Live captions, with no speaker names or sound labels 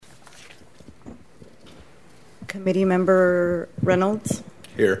Committee Member Reynolds.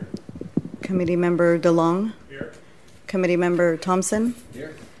 Here. Committee Member DeLong. Here. Committee Member Thompson.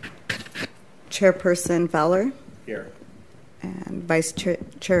 Here. Chairperson Fowler. Here. And Vice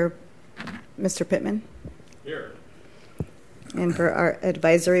Chair Mr. Pittman. Here. And for our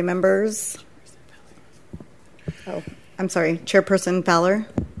advisory members, I'm sorry, Chairperson Fowler.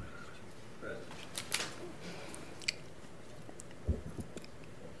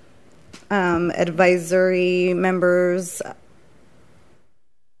 Advisory members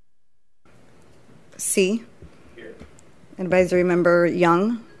C. Here. Advisory member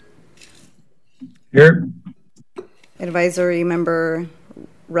Young. Here. Advisory member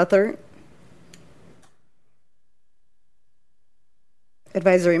Ruthert.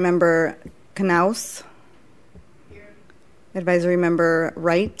 Advisory member Knaus. Here. Advisory member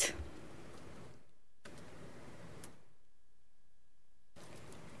Wright.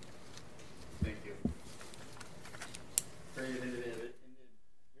 Thank you. For hearing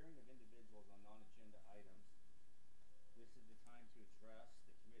of individuals on non-agenda items, this is the time to address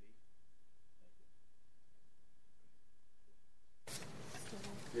the committee.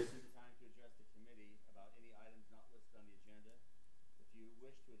 This is the time to address the committee about any items not listed on the agenda. If you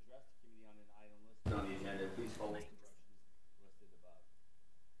wish to address the committee on an item listed on the agenda, please follow the instructions listed above.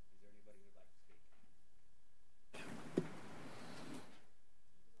 Is there anybody who would like to speak?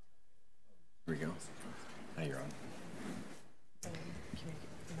 Here we go. Now you're on.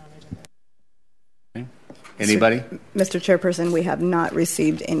 Okay. Anybody? Mr. Chairperson, we have not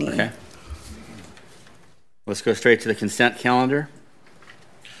received any. Okay. Let's go straight to the consent calendar.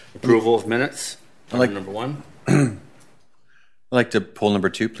 Approval of minutes. Number one. I'd like to pull number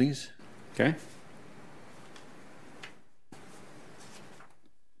 2, please. Okay.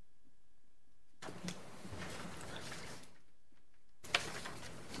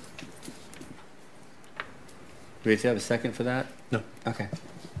 Do we have a second for that? No. Okay.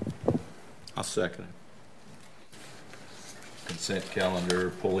 I'll second it. Consent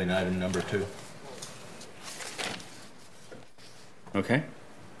calendar, polling item number 2. Okay.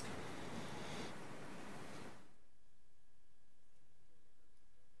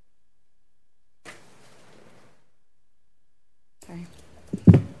 Sorry.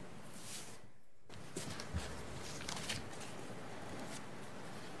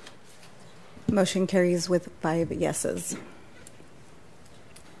 Motion carries with 5 yeses.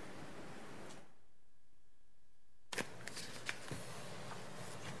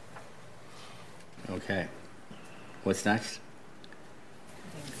 Okay. What's next?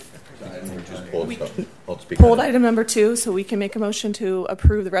 Pulled item number 2, so we can make a motion to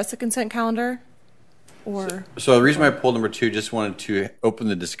approve the rest of the consent calendar? Or So the reason why I pulled number 2, just wanted to open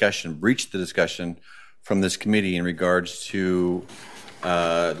the discussion, breach the discussion from this committee in regards to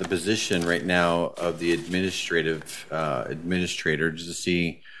the position right now of the administrator, just to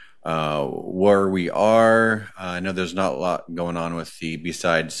see where we are. I know there's not a lot going on with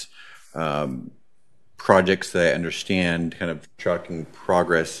besides projects that I understand, kind of tracking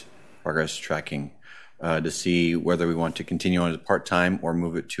progress tracking to see whether we want to continue on as part-time or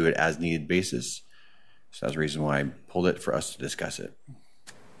move it to an as-needed basis. So that's the reason why I pulled it, for us to discuss it.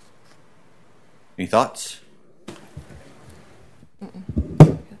 Any thoughts?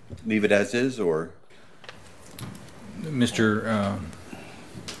 Leave it as is, or Mr.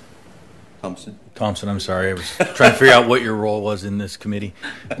 Thompson, I'm sorry. I was trying to figure out what your role was in this committee.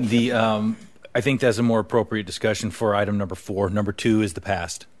 I think that's a more appropriate discussion for item number 4. Number 2 is the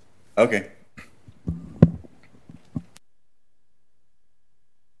past. Okay.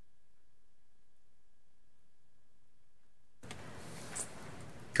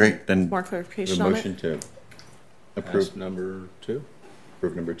 Great. Then more the clarification on motion it? to approve Pass number 2.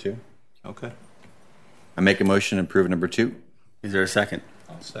 approve number 2. Okay. I make a motion to approve number 2. Is there a second?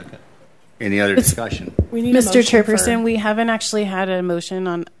 I'll second. Any other discussion? We need a Mr. motion Chairperson, we haven't actually had a motion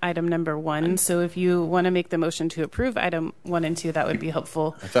on item number 1, so if you want to make the motion to approve item 1 and 2, that would be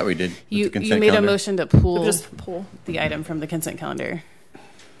helpful. I thought we did. with the You consent made calendar. a motion to pull just pull. the item from the consent calendar.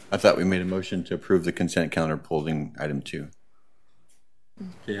 I thought we made a motion to approve the consent calendar, pulling item 2.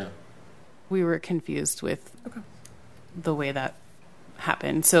 Yeah. We were confused with the way that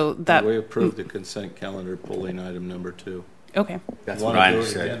happened. So that We approved the consent calendar, polling item number 2. okay. That's Want what to I do it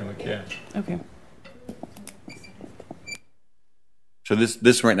understood. again, we can. Okay. So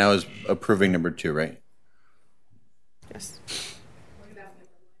this right now is approving number 2, right? Yes.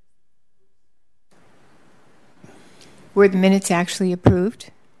 Were the minutes actually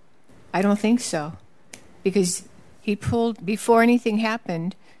approved? I don't think so. Because he pulled, before anything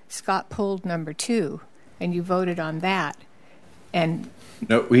happened, Scott pulled number 2, and you voted on that. And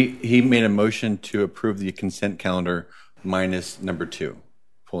No, he made a motion to approve the consent calendar minus number 2,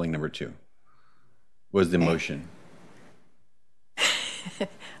 pulling number 2, was the motion.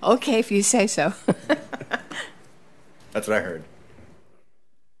 okay, if you say so. That's what I heard.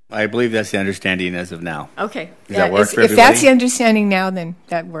 I believe that's the understanding as of now. Okay. Does that work for If that's everybody? the understanding now, then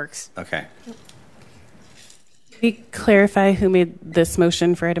that works. Okay. Can we clarify who made this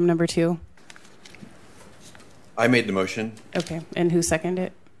motion for item number 2? I made the motion. Okay, and who seconded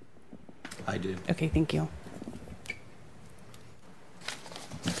it? I did. Okay, thank you.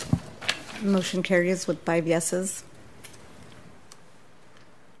 Motion carries with 5 yeses.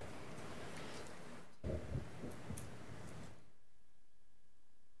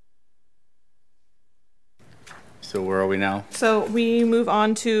 So where are we now? So we move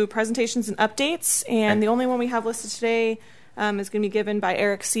on to presentations and updates, and the only one we have listed today is going to be given by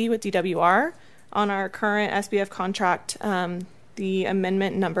Eric C. with DWR on our current SBF contract, the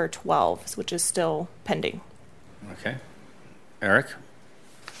amendment number 12, which is still pending. Okay. Eric?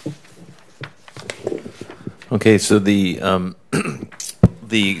 Okay, so this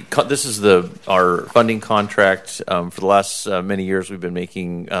is our funding contract. For the last many years, we've been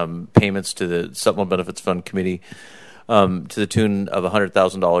making payments to the Supplemental Benefits Fund Committee to the tune of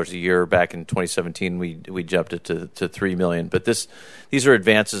 $100,000 a year. Back in 2017, we jumped it to $3 million. But these are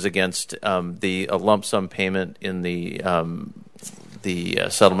advances against the lump sum payment in the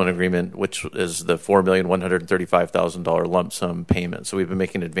settlement agreement, which is the $4,135,000 lump sum payment. So we've been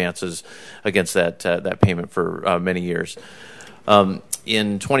making advances against that payment for many years.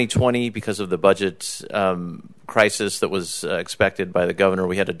 In 2020, because of the budget crisis that was expected by the governor,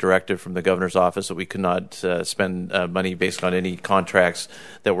 we had a directive from the governor's office that we could not spend money based on any contracts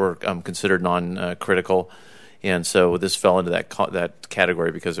that were considered non-critical. And so this fell into that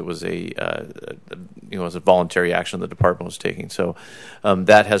category because it was it was a voluntary action the department was taking. So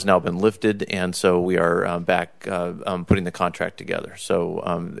that has now been lifted, and so we are back putting the contract together. So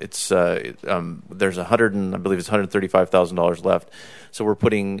there's $135,000 left. So we're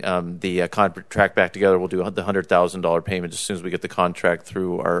putting the contract back together. We'll do the $100,000 payment as soon as we get the contract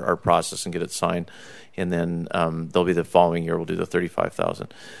through our process and get it signed, and then there'll be the following year we'll do the $35,000.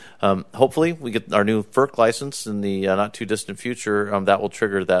 Hopefully, we get our new FERC license in the not too distant future. That will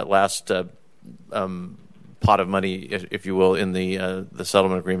trigger that last pot of money, if you will, in the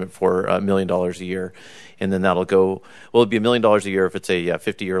settlement agreement for $1 million a year, and then that'll go. Well, it'd be $1 million a year if it's a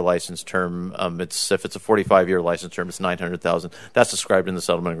 50-year license term. If it's a 45-year license term, it's $900,000. That's described in the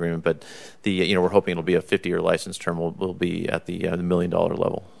settlement agreement, but we're hoping it'll be a 50-year license term. Will be at the $1 million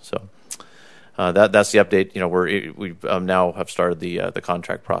level. So. That's the update. We now have started the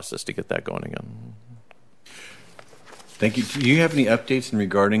contract process to get that going again. Thank you. Do you have any updates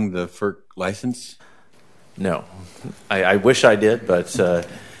regarding the FERC license? No, I wish I did, but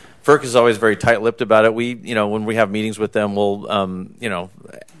FERC is always very tight-lipped about it. We, when we have meetings with them, we'll, we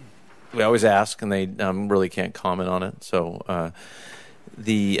always ask, and they really can't comment on it. So.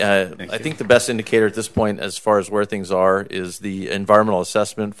 I think the best indicator at this point, as far as where things are, is the environmental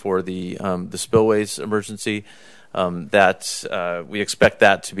assessment for the spillways emergency. That we expect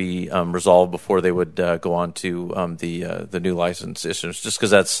that to be resolved before they would go on to the new license issuance. Just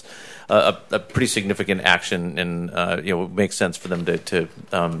because that's a pretty significant action, and it makes sense for them to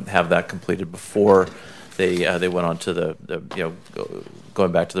have that completed before they went on to the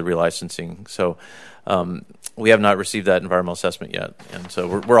going back to the relicensing. So. We have not received that environmental assessment yet, and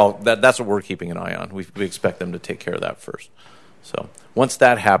so we're all that's what we're keeping an eye on. We expect them to take care of that first. So once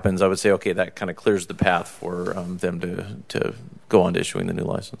that happens, I would say, okay, that kind of clears the path for them to go on to issuing the new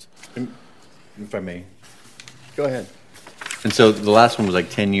license. If I may. Go ahead. And so the last one was like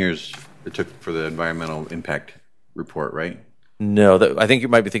 10 years it took for the environmental impact report, right? No, I think you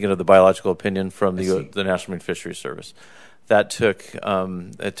might be thinking of the biological opinion from the National Marine Fisheries Service. That took a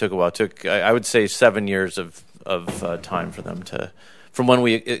while. It took, I would say, 7 years of time for them to, from when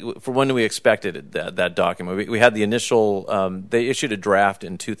we expected that document. We had the initial. They issued a draft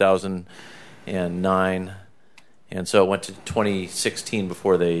in 2009, and so it went to 2016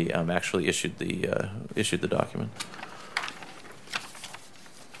 before they actually issued the document.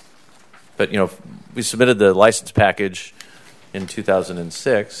 But we submitted the license package in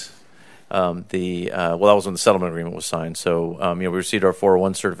 2006. That was when the settlement agreement was signed. So, we received our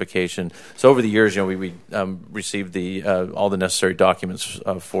 401 certification. So over the years, we received all the necessary documents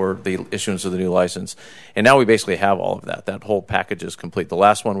for the issuance of the new license. And now we basically have all of that. That whole package is complete. The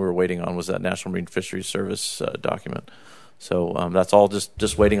last one we were waiting on was that National Marine Fisheries Service document. So that's all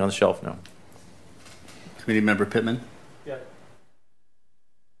just waiting on the shelf now. Committee Member Pittman? Yeah.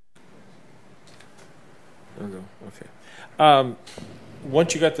 Okay.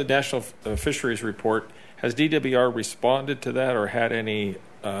 Once you got the National Fisheries Report, has DWR responded to that or had any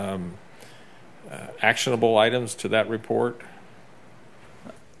actionable items to that report?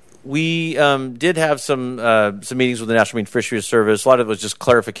 We did have some meetings with the National Marine Fisheries Service. A lot of it was just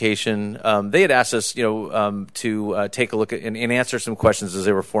clarification. They had asked us, to take a look at and answer some questions as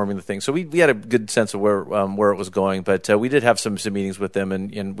they were forming the thing. So we had a good sense of where it was going. But we did have some meetings with them,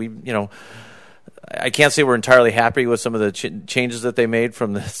 and we, I can't say we're entirely happy with some of the changes that they made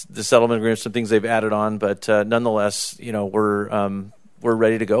from the settlement agreement, some things they've added on. But nonetheless, we're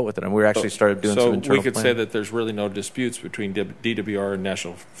ready to go with it, and we actually started doing some internal So we could planning. say that there's really no disputes between DWR and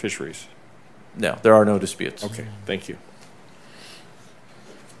National Fisheries? No, there are no disputes. Okay, thank you.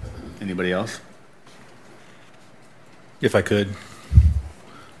 Anybody else? If I could.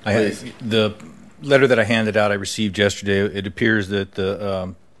 The letter that I handed out, I received yesterday. It appears that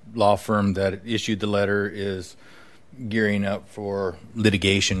the law firm that issued the letter is gearing up for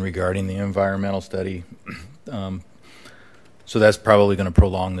litigation regarding the environmental study. So that's probably going to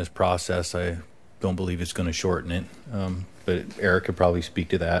prolong this process. I don't believe it's going to shorten it. But Eric could probably speak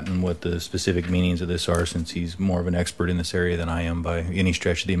to that and what the specific meanings of this are, since he's more of an expert in this area than I am by any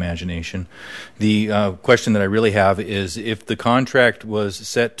stretch of the imagination. The question that I really have is, if the contract was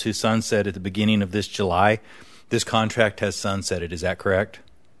set to sunset at the beginning of this July, this contract has sunsetted. Is that correct?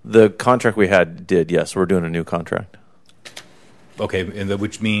 The contract we had did, yes. We're doing a new contract. Okay,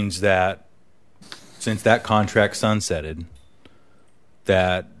 which means that since that contract sunsetted,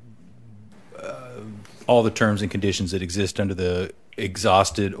 that all the terms and conditions that exist under the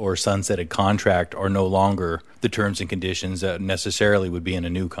exhausted or sunsetted contract are no longer the terms and conditions that necessarily would be in a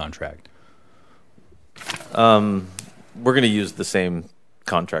new contract. We're going to use the same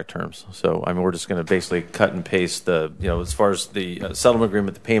contract terms. So, we're just going to basically cut and paste the, as far as the settlement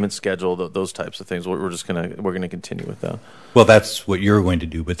agreement, the payment schedule, those types of things. We're going to continue with that. Well, that's what you're going to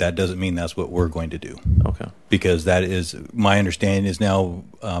do, but that doesn't mean that's what we're going to do. Okay. Because that is, my understanding is now,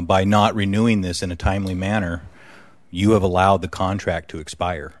 by not renewing this in a timely manner, you have allowed the contract to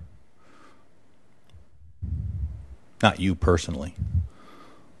expire. Not you personally.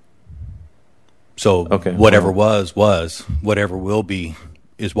 So okay. Whatever was, whatever will be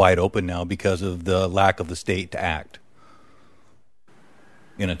is wide open now because of the lack of the state to act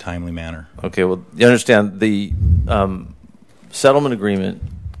in a timely manner. Okay, well, you understand the settlement agreement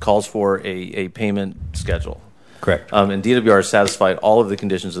calls for a payment schedule. Correct. And DWR has satisfied all of the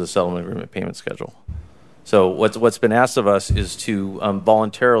conditions of the settlement agreement payment schedule. So what's been asked of us is to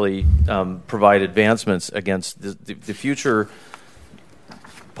voluntarily provide advancements against the future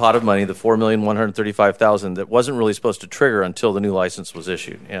pot of money, the $4,135,000 that wasn't really supposed to trigger until the new license was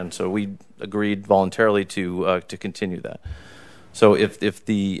issued, and so we agreed voluntarily to continue that. So if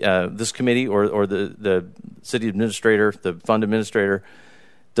the this committee or the city administrator, the fund administrator,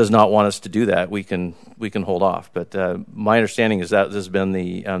 does not want us to do that, we can hold off. But my understanding is that has been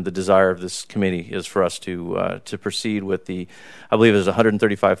the desire of this committee is for us to proceed with the, I believe there's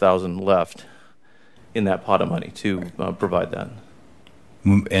 $135,000 left in that pot of money to provide that.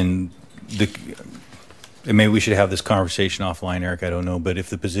 And maybe we should have this conversation offline, Eric, I don't know, but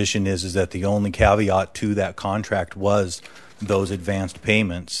if the position is that the only caveat to that contract was those advanced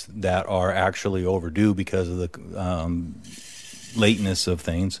payments that are actually overdue because of the lateness of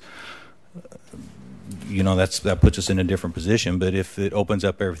things, that puts us in a different position. But if it opens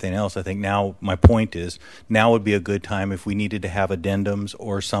up everything else, I think now, my point is, now would be a good time if we needed to have addendums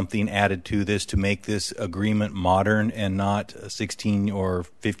or something added to this to make this agreement modern and not 16 or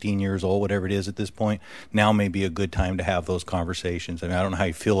 15 years old, whatever it is at this point. Now may be a good time to have those conversations. I don't know how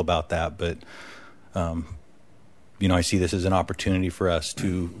you feel about that, but I see this as an opportunity for us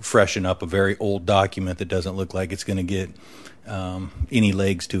to freshen up a very old document that doesn't look like it's going to get any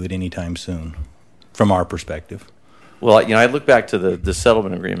legs to it anytime soon, from our perspective. Well, I look back to the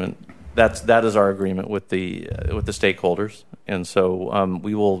settlement agreement. That is our agreement with the stakeholders, and so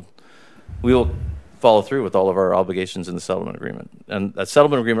we will follow through with all of our obligations in the settlement agreement. And that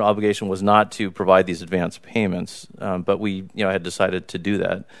settlement agreement obligation was not to provide these advance payments, but we had decided to do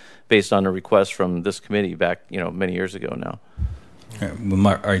that based on a request from this committee back many years ago now.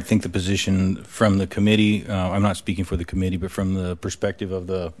 I think the position from the committee, I'm not speaking for the committee, but from the perspective of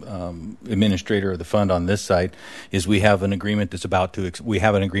the administrator of the fund on this side, is we have an agreement we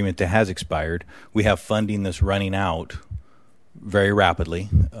have an agreement that has expired. We have funding that's running out very rapidly,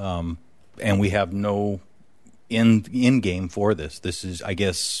 and we have no end game for this. This is, I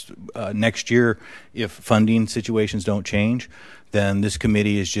guess, next year, if funding situations don't change, then this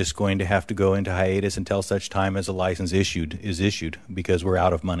committee is just going to have to go into hiatus until such time as a license is issued, because we're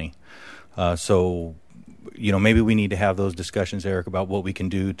out of money. So maybe we need to have those discussions, Eric, about what we can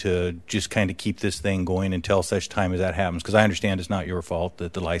do to just kind of keep this thing going until such time as that happens. Because I understand it's not your fault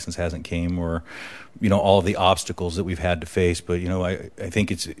that the license hasn't came, or, all of the obstacles that we've had to face. But, I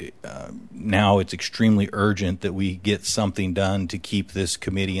think it's now it's extremely urgent that we get something done to keep this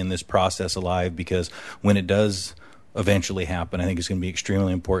committee and this process alive, because when it does eventually happen, I think it's going to be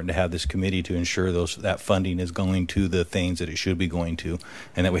extremely important to have this committee to ensure that funding is going to the things that it should be going to,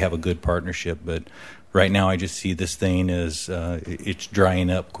 and that we have a good partnership. But right now, I just see this thing as it's drying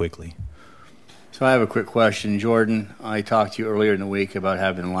up quickly. So I have a quick question, Jordan. I talked to you earlier in the week about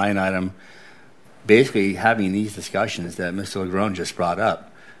having a line item, basically having these discussions that Mr. Legrone just brought up,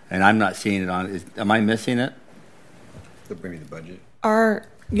 and I'm not seeing it on. Am I missing it? They'll bring me the budget.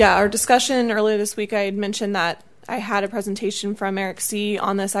 Our discussion earlier this week, I had mentioned that I had a presentation from Eric C.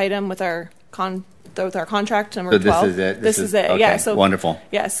 on this item with our contract number 12. So this is it? This is it. Okay, yeah. So wonderful.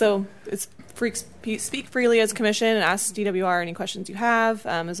 Yeah. So it's speak freely as commission and ask DWR any questions you have,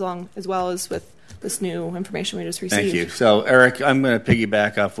 as well as with this new information we just received. Thank you. So, Eric, I'm going to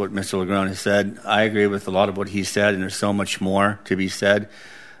piggyback off what Mr. Legrone has said. I agree with a lot of what he said, and there's so much more to be said.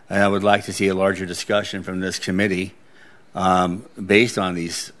 And I would like to see a larger discussion from this committee based on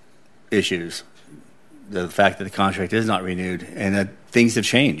these issues. The fact that the contract is not renewed and that things have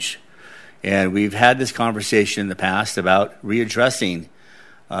changed. And we've had this conversation in the past about readdressing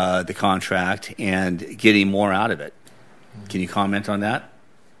the contract and getting more out of it. Can you comment on that?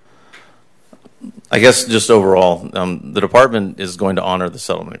 I guess just overall, the department is going to honor the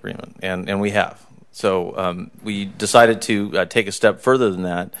settlement agreement, and we have. So we decided to take a step further than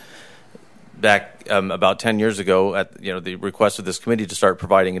that back about 10 years ago at the request of this committee to start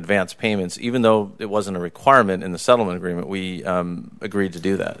providing advance payments. Even though it wasn't a requirement in the settlement agreement, we agreed to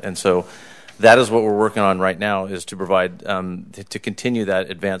do that. And so that is what we're working on right now, is to provide to continue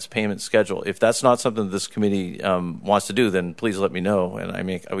that advance payment schedule. If that's not something that this committee wants to do, then please let me know,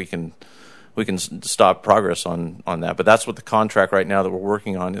 and we can stop progress on that. But that's what the contract right now that we're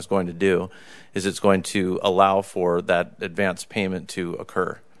working on is going to do, is it's going to allow for that advance payment to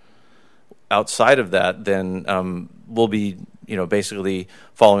occur. Outside of that, then we'll be, basically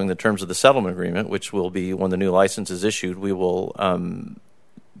following the terms of the settlement agreement, which will be when the new license is issued, we will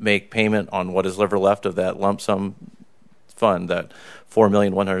make payment on what is ever left of that lump sum fund, that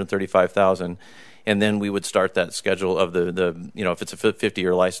 $4,135,000, and then we would start that schedule of the if it's a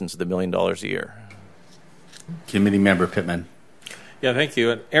 50-year license, the $1 million a year. Committee Member Pittman. Yeah, thank you.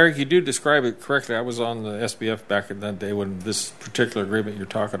 And Eric, you do describe it correctly. I was on the SBF back in that day when this particular agreement you're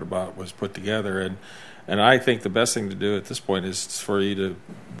talking about was put together, and I think the best thing to do at this point is for you to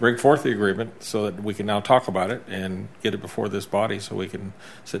bring forth the agreement so that we can now talk about it and get it before this body so we can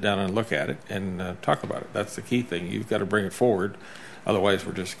sit down and look at it and talk about it. That's the key thing. You've got to bring it forward. Otherwise,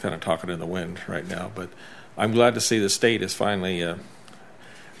 we're just kind of talking in the wind right now. But I'm glad to see the state has finally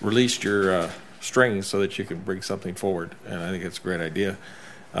released your strings so that you can bring something forward, and I think it's a great idea.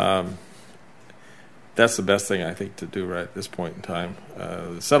 That's the best thing I think to do right at this point in time.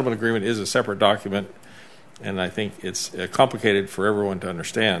 The settlement agreement is a separate document, and I think it's complicated for everyone to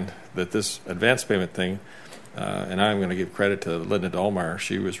understand that this advance payment thing, and I'm going to give credit to Linda Dahlmeyer.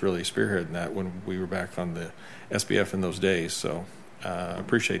 She was really spearheading that when we were back on the SBF in those days. So I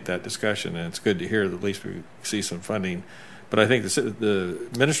appreciate that discussion, and it's good to hear that at least we see some funding. But I think the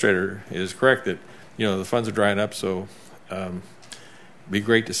administrator is correct that the funds are drying up, so it'd be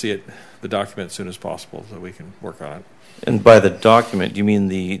great to see the document as soon as possible so we can work on it. And by the document, you mean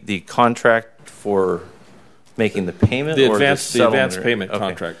the contract for making the payment, the or advance payment okay.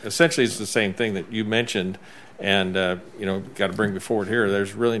 contract? Essentially, it's the same thing that you mentioned, and got to bring it forward here.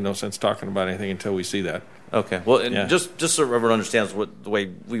 There's really no sense talking about anything until we see that. Okay. Well, and just so everyone understands the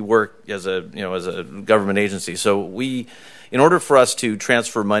way we work as a government agency. So in order for us to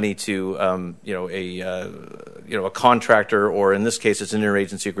transfer money to a contractor, or in this case it's an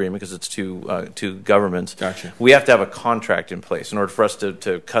interagency agreement because it's two governments. Gotcha. We have to have a contract in place in order for us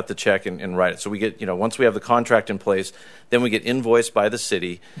to cut the check and write it. So we get once we have the contract in place, then we get invoiced by the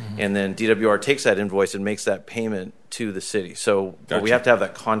city, and then DWR takes that invoice and makes that payment to the city. So but we have to have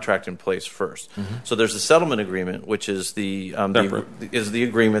that contract in place first. So there's the settlement agreement, which is the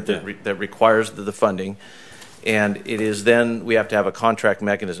agreement that requires the funding. And it is then we have to have a contract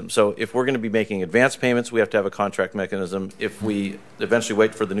mechanism. So if we're going to be making advance payments, we have to have a contract mechanism. If we eventually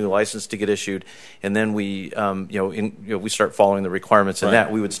wait for the new license to get issued, and then we, we start following the requirements in Right.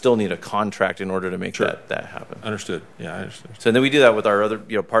 that, we would still need a contract in order to make Sure. that happen. Understood. Yeah, I understand. So then we do that with our other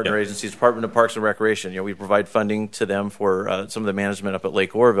partner Yep. agencies, Department of Parks and Recreation. We provide funding to them for some of the management up at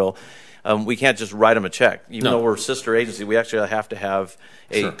Lake Oroville. We can't just write them a check. Even No. though we're a sister agency, we actually have to have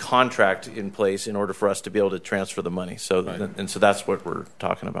a Sure. contract in place in order for us to be able to transfer the money. So, Right. and so that's what we're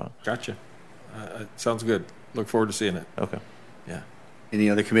talking about. Gotcha. Sounds good. Look forward to seeing it. Okay. Yeah. Any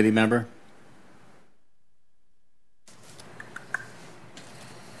other committee member?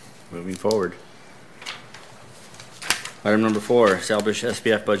 Moving forward. Item number 4, establish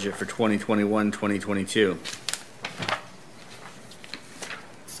SBF budget for 2021-2022.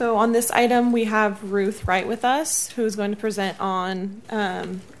 So on this item, we have Ruth Wright with us, who's going to present on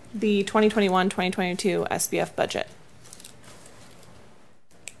the 2021-2022 SBF budget.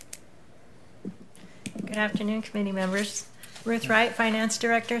 Good afternoon, committee members. Ruth Wright, Finance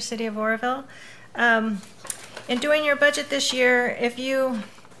Director, City of Oroville. In doing your budget this year, if you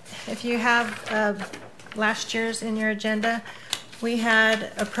have last year's in your agenda, we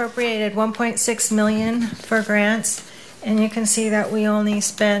had appropriated $1.6 million for grants, and you can see that we only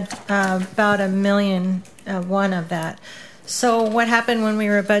spent about $1 million of that. So what happened when we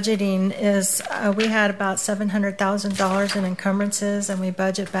were budgeting is we had about $700,000 in encumbrances, and we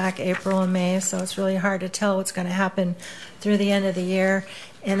budget back April and May, so it's really hard to tell what's going to happen through the end of the year.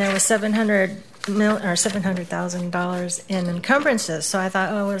 And there was $700,000 in encumbrances, so I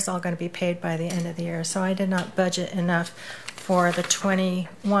thought, oh, it's all going to be paid by the end of the year. So I did not budget enough for the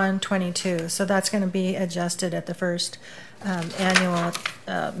 21-22. So that's going to be adjusted at the first annual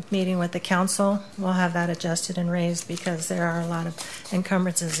meeting with the council. We'll have that adjusted and raised because there are a lot of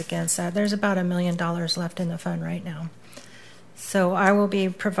encumbrances against that. There's about $1 million left in the fund right now. So I will be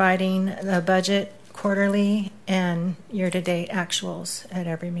providing the budget quarterly and year-to-date actuals at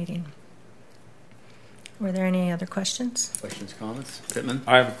every meeting. Were there any other questions? Questions, comments? Pittman?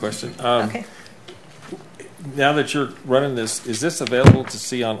 I have a question. Okay. Now that you're running this, is this available to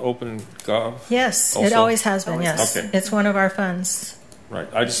see on OpenGov? Yes, it Also? always has been, yes. Okay. It's one of our funds. Right.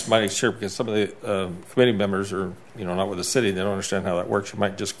 I just might make sure because some of the committee members are, not with the city. They don't understand how that works. You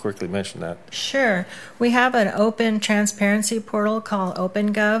might just quickly mention that. Sure. We have an open transparency portal called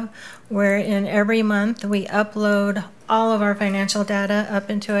OpenGov, where in every month we upload all of our financial data up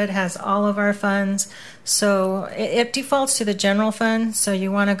into it, has all of our funds. So it defaults to the general fund. So you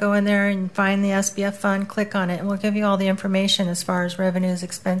want to go in there and find the SBF fund, click on it, and we'll give you all the information as far as revenues,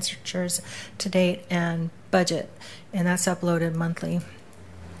 expenditures to date, and budget. And that's uploaded monthly.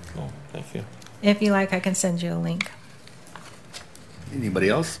 Oh, thank you. If you like, I can send you a link. Anybody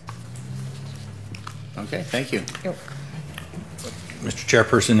else? Okay, thank you. Yep. Mr.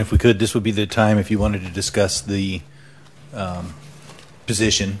 Chairperson, if we could, this would be the time if you wanted to discuss the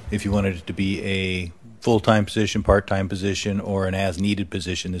position, if you wanted it to be a full-time position, part-time position, or an as-needed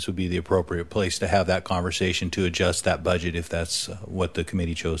position, this would be the appropriate place to have that conversation to adjust that budget if that's what the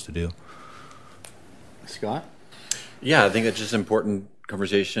committee chose to do. Scott? Yeah, I think it's just important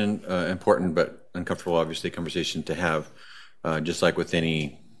conversation, important but uncomfortable, obviously, conversation to have. Just like with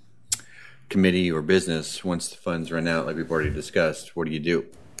any committee or business, once the funds run out, like we've already discussed, what do you do?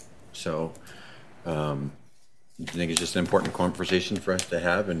 So I think it's just an important conversation for us to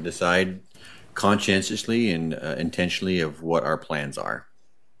have and decide conscientiously and intentionally of what our plans are.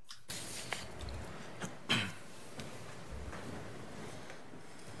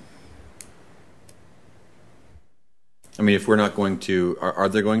 I mean, if we're not going to, are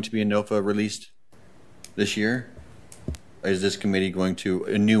there going to be a NOFA released this year? Is this committee going to,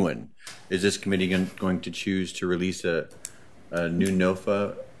 a new one? Is this committee going to choose to release a new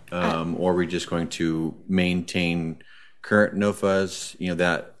NOFA? Or are we just going to maintain current NOFAs?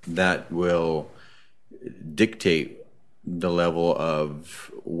 That will dictate the level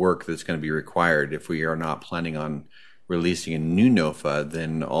of work that's going to be required. If we are not planning on releasing a new NOFA,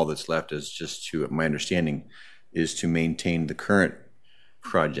 then all that's left is just to, my understanding, is to maintain the current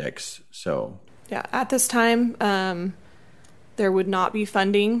projects. So Yeah, at this time, there would not be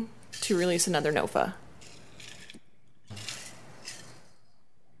funding to release another NOFA.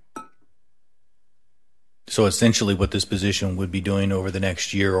 So essentially what this position would be doing over the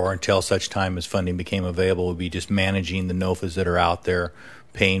next year or until such time as funding became available would be just managing the NOFAs that are out there,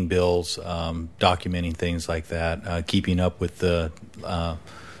 paying bills, documenting things like that, keeping up with the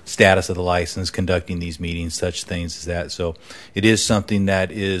status of the license, conducting these meetings, such things as that. So it is something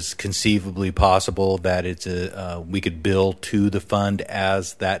that is conceivably possible that it's we could bill to the fund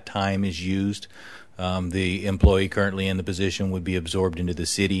as that time is used. The employee currently in the position would be absorbed into the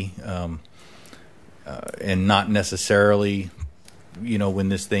city, and not necessarily, when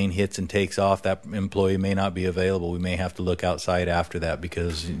this thing hits and takes off, that employee may not be available. We may have to look outside after that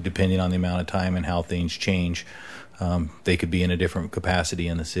because depending on the amount of time and how things change, they could be in a different capacity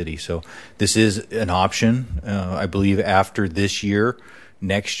in the city. So this is an option. I believe after this year,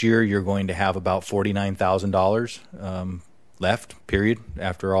 next year, you're going to have about $49,000 left, period,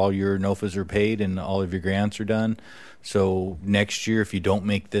 after all your NOFAs are paid and all of your grants are done. So next year, if you don't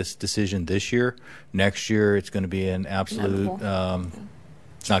make this decision this year, next year it's going to be an absolute,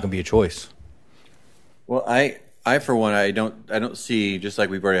 it's not going to be a choice. Well, I for one, I don't see, just like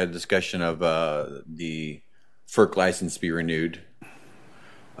we've already had a discussion of the FERC license be renewed.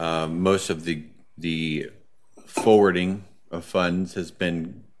 Most of the forwarding of funds has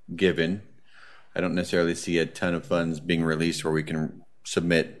been given. I don't necessarily see a ton of funds being released where we can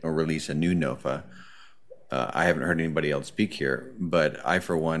submit or release a new NOFA. I haven't heard anybody else speak here, but I,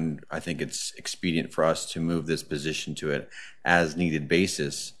 for one, I think it's expedient for us to move this position to an as-needed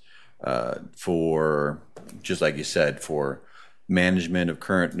basis for, just like you said, for management of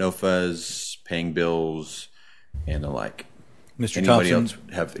current NOFAs, paying bills, and the like. Mr. Anybody Thompson,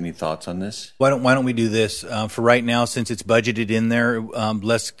 else have any thoughts on this? Why don't we do this for right now? Since it's budgeted in there,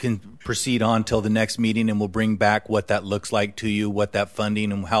 let's proceed on till the next meeting, and we'll bring back what that looks like to you, what that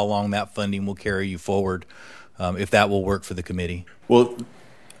funding and how long that funding will carry you forward, if that will work for the committee. Well,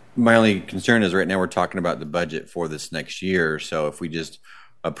 my only concern is right now we're talking about the budget for this next year. So if we just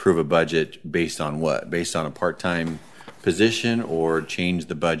approve a budget based on what? Based on a part-time position, or change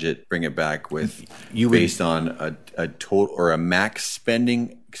the budget, bring it back with based on a total or a max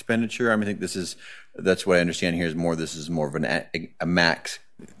spending expenditure? I mean, I think that's what I understand here is more. This is more of a max.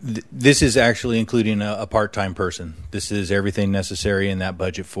 This is actually including a part-time person. This is everything necessary in that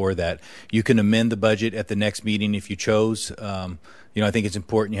budget for that. You can amend the budget at the next meeting if you chose. I think it's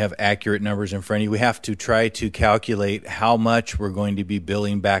important you have accurate numbers in front of you. We have to try to calculate how much we're going to be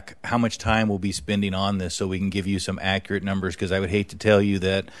billing back, how much time we'll be spending on this, so we can give you some accurate numbers, because I would hate to tell you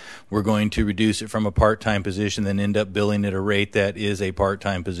that we're going to reduce it from a part-time position then end up billing at a rate that is a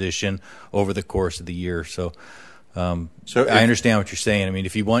part-time position over the course of the year. So I understand what you're saying. I mean,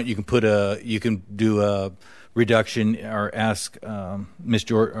 if you want, you can do a reduction, or ask Ms.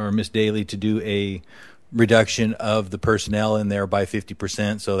 Daly to do a reduction of the personnel in there by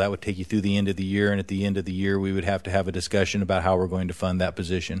 50%. So that would take you through the end of the year. And at the end of the year, we would have to have a discussion about how we're going to fund that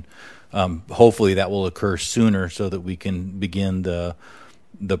position. Hopefully that will occur sooner so that we can begin the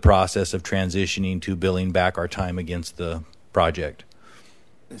process of transitioning to billing back our time against the project.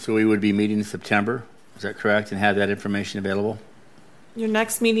 So we would be meeting in September, is that correct? And have that information available? Your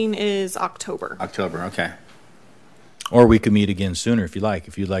next meeting is October. October, okay. Or we could meet again sooner if you like.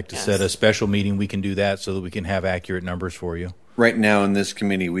 If you'd like to set a special meeting, we can do that so that we can have accurate numbers for you. Right now in this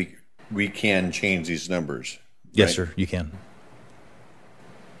committee, we can change these numbers. Yes, right? sir, you can.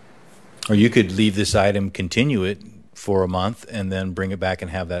 Or you could leave this item, continue it for a month, and then bring it back and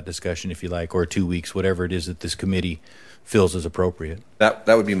have that discussion if you like, or 2 weeks, whatever it is that this committee feels is appropriate. That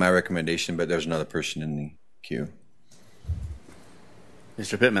would be my recommendation, but there's another person in the queue.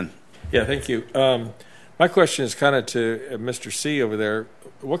 Mr. Pittman. Yeah, thank you. My question is kind of to Mr. C over there.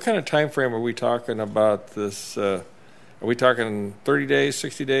 What kind of time frame are we talking about this? Are we talking 30 days,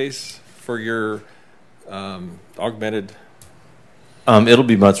 60 days for your augmented? It'll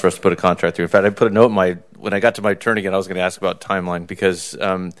be months for us to put a contract through. In fact, I put a note in when I got to my turn again, I was going to ask about timeline, because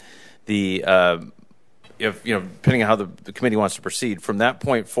depending on how the committee wants to proceed, from that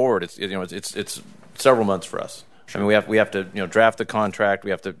point forward, it's several months for us. I mean, we have to draft the contract.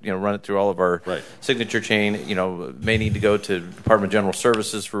 We have to run it through all of our signature chain. May need to go to Department of General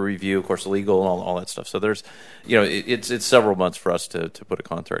Services for review, of course, legal and all that stuff. So there's, it's several months for us to put a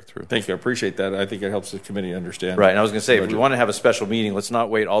contract through. Thank you, I appreciate that. I think it helps the committee understand. Right, and I was going to say, if we want to have a special meeting, let's not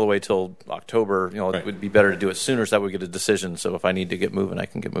wait all the way till October. It would be better to do it sooner, so that we get a decision. So if I need to get moving, I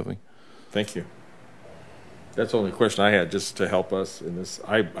can get moving. Thank you. That's the only question I had, just to help us in this.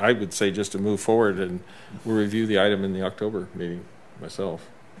 I would say just to move forward, and we'll review the item in the October meeting myself.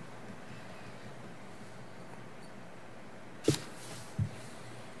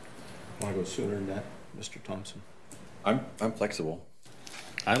 Want to go sooner than that, Mr. Thompson? I'm flexible.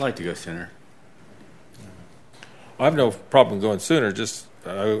 I'd like to go sooner. I have no problem going sooner. Just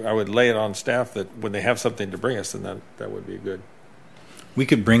I would lay it on staff that when they have something to bring us, then that would be good. We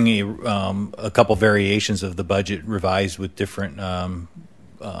could bring a couple variations of the budget revised with different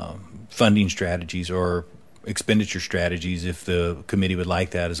funding strategies or expenditure strategies if the committee would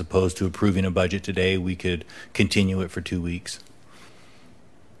like that, as opposed to approving a budget today. We could continue it for 2 weeks.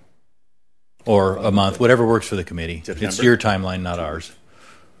 or a month, whatever works for the committee. September? It's your timeline, not ours.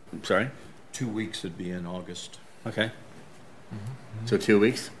 I'm sorry? 2 weeks would be in August. Okay. So 2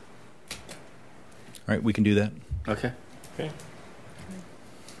 weeks? All right, we can do that. Okay. Okay.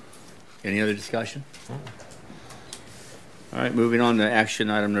 Any other discussion? All right, moving on to action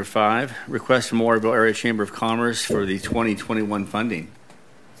item number 5, request from Oroville Area Chamber of Commerce for the 2021 funding.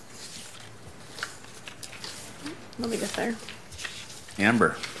 Let me get there.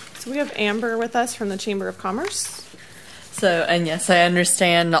 Amber. So we have Amber with us from the Chamber of Commerce. So, and yes, I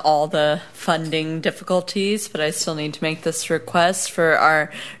understand all the funding difficulties, but I still need to make this request for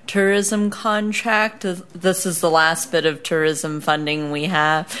our tourism contract. This is the last bit of tourism funding we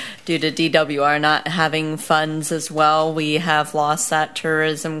have due to DWR not having funds as well. We have lost that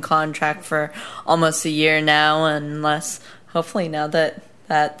tourism contract for almost a year now, unless hopefully now that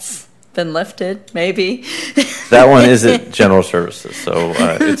that's been lifted, maybe. That one isn't general services, so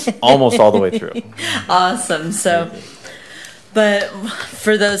it's almost all the way through. Awesome. So, but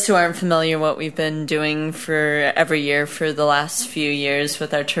for those who aren't familiar, what we've been doing for every year for the last few years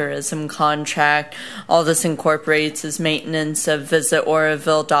with our tourism contract, all this incorporates is maintenance of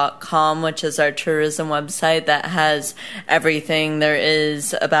visitoroville.com, which is our tourism website that has everything there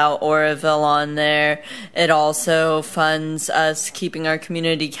is about Oroville on there. It also funds us keeping our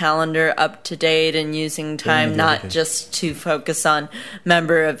community calendar up to date and using time not just to focus on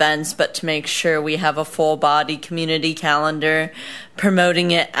member events, but to make sure we have a full body community calendar,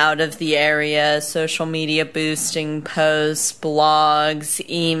 promoting it out of the area, social media boosting posts, blogs,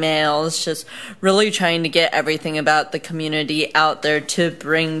 emails, just really trying to get everything about the community out there to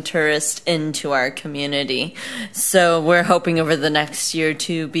bring tourists into our community. So we're hoping over the next year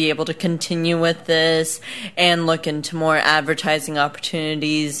to be able to continue with this and look into more advertising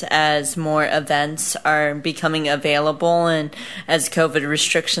opportunities as more events are becoming available, and as COVID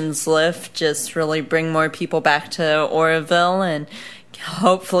restrictions lift, just really bring more people back to Oroville and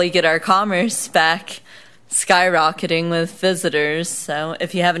hopefully get our commerce back skyrocketing with visitors. So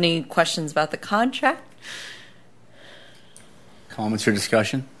if you have any questions about the contract. Comments or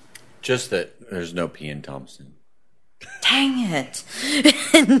discussion? Just that there's no P in Thompson. Dang it.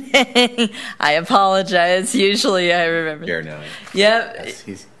 I apologize. Usually I remember. Here now. Yep. Yes,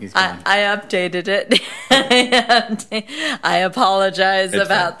 he's gone. I updated it. I apologize It's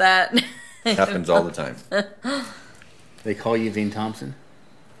about that. Happens all the time. They call you Veen Thompson?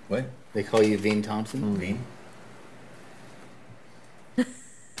 What? They call you Veen Thompson? Veen?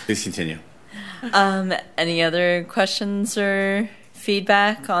 Please continue. Any other questions or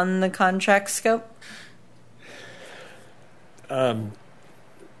feedback on the contract scope?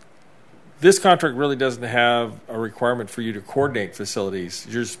 This contract really doesn't have a requirement for you to coordinate facilities,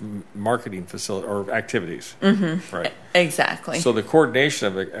 just marketing facility or activities. Mm-hmm. Right. Exactly. So the coordination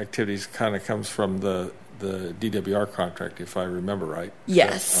of activities kind of comes from the DWR contract, if I remember right.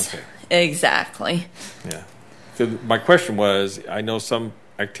 Yes. Okay. Exactly. Yeah. So my question was, I know some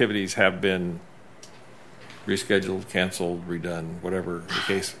activities have been rescheduled, canceled, redone, whatever the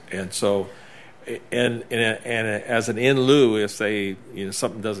case, and so. And as an in lieu, if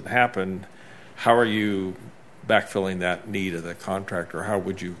something doesn't happen, how are you backfilling that need of the contract, or how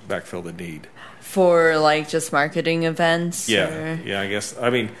would you backfill the need for like just marketing events? Yeah, I guess.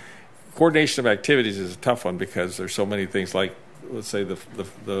 I mean, coordination of activities is a tough one because there's so many things. Like, let's say the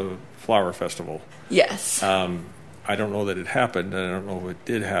flower festival. Yes. I don't know that it happened, and I don't know if it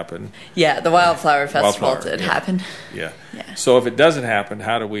did happen. Yeah, the Wildflower Festival did happen. Yeah. So if it doesn't happen,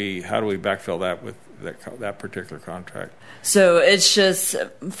 how do we backfill that with that particular contract? So it's just,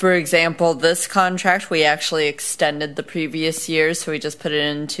 for example, this contract, we actually extended the previous year, so we just put it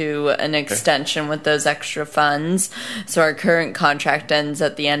into an extension with those extra funds. So our current contract ends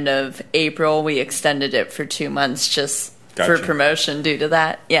at the end of April. We extended it for 2 months just for promotion due to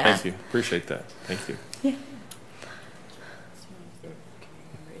that. Yeah. Thank you. Appreciate that. Thank you. Yeah.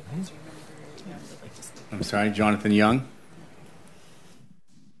 I'm sorry, Jonathan Young.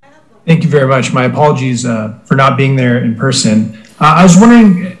 Thank you very much. My apologies for not being there in person. I was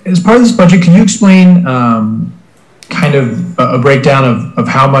wondering, as part of this budget, can you explain kind of a breakdown of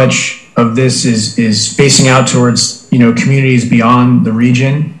how much of this is spacing out towards communities beyond the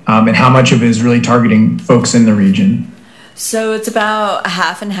region, and how much of it is really targeting folks in the region? So it's about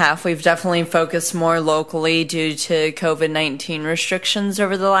half and half. We've definitely focused more locally due to COVID-19 restrictions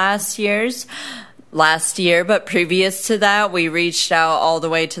over the last years. last year, but previous to that, we reached out all the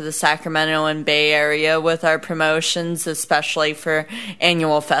way to the Sacramento and Bay Area with our promotions, especially for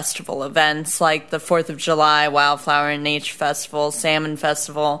annual festival events like the 4th of July, Wildflower and Nature Festival, Salmon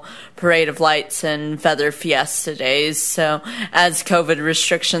Festival, Parade of Lights, and Feather Fiesta Days. So as COVID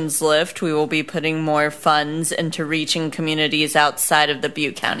restrictions lift, we will be putting more funds into reaching communities outside of the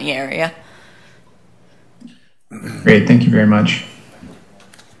Butte County area. Great, thank you very much.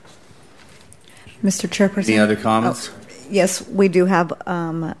 Mr. Chairperson. Any other comments? Yes, we do have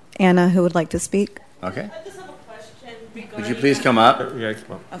Anna who would like to speak. Okay. I just have a question. Would you please come up? Yeah,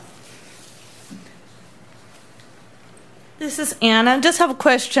 come on. This is Anna. Just have a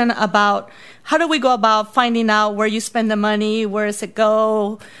question about how do we go about finding out where you spend the money, where does it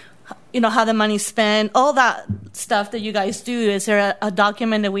go, how the money's spent, all that stuff that you guys do. Is there a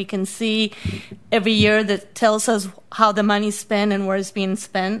document that we can see every year that tells us how the money's spent and where it's being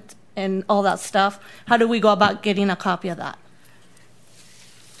spent and all that stuff? How do we go about getting a copy of that?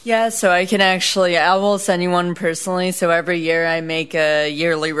 Yeah, so I will send you one personally. So every year I make a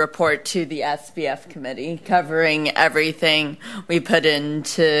yearly report to the SBF committee covering everything we put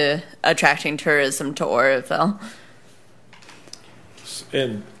into attracting tourism to Oroville.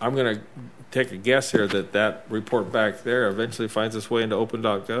 And I'm going to take a guess here that report back there eventually finds its way into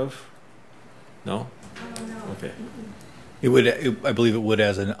open.gov? No? Okay. It would, I believe it would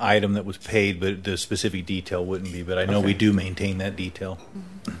as an item that was paid, but the specific detail wouldn't be. But I know we do maintain that detail.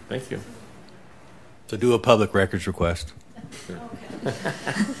 Thank you. So do a public records request.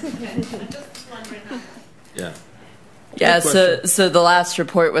 Yeah. Yeah, so the last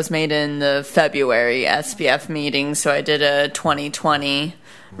report was made in the February SBF meeting. So I did a 2020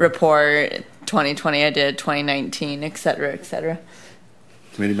 report, 2020 I did 2019, et cetera, et cetera.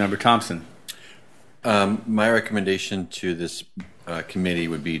 Committee Member Thompson. My recommendation to this committee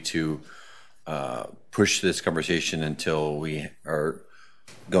would be to push this conversation until we are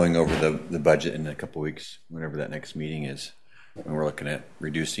going over the budget in a couple of weeks, whenever that next meeting is, when we're looking at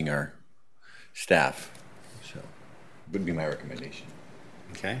reducing our staff. So would be my recommendation.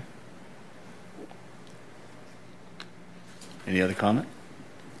 Okay. Any other comment?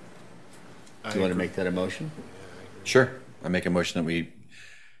 Do you want to make that a motion? Sure. I make a motion that we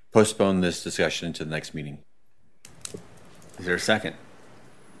postpone this discussion into the next meeting. Is there a second?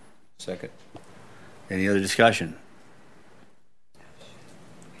 Second. Any other discussion?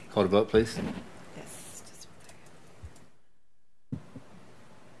 Call to vote, please. Yes, just one second.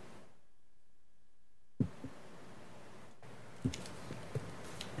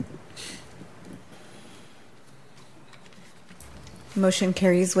 Motion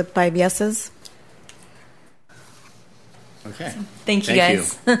carries with 5 yeses. Okay. Thank you,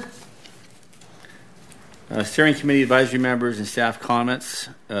 guys. Steering committee advisory members and staff comments.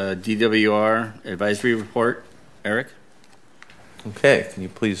 DWR advisory report. Eric? Okay, can you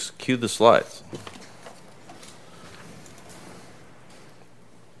please cue the slides?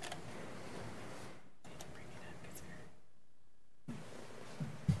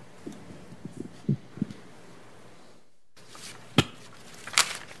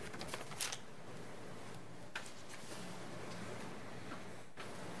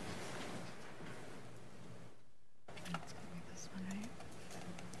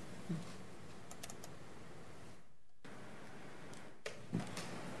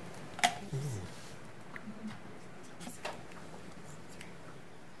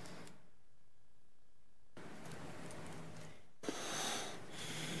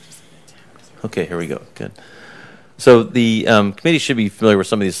 Okay, here we go. Good. So the committee should be familiar with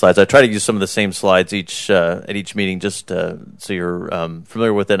some of these slides. I try to use some of the same slides at each meeting, just so you're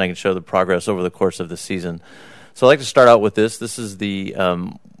familiar with it and I can show the progress over the course of the season. So I'd like to start out with this. This is the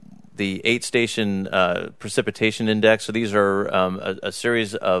 8-station precipitation index. So these are a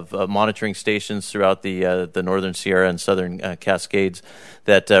series of monitoring stations throughout the northern Sierra and southern Cascades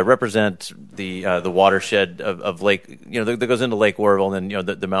that represent the watershed of Lake, that goes into Lake Oroville and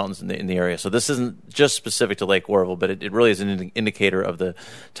then the mountains in the area. So this isn't just specific to Lake Oroville, but it really is an indicator of the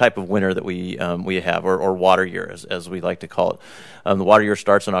type of winter that we have, or water year as we like to call it. The water year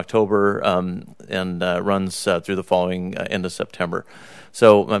starts in October and runs through the following end of September.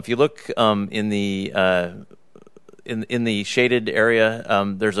 So if you look in the shaded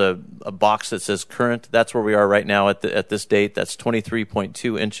area, there's a box that says current. That's where we are right now at this date. That's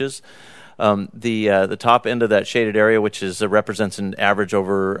 23.2 inches. The top end of that shaded area, which represents an average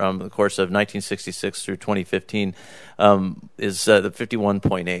over the course of 1966 through 2015, is the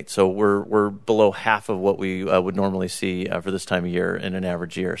 51.8. So we're below half of what we would normally see for this time of year in an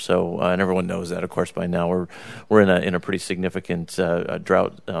average year. So and everyone knows that, of course, by now. We're in a pretty significant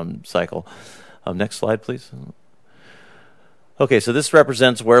drought cycle. Next slide, please. Okay, so this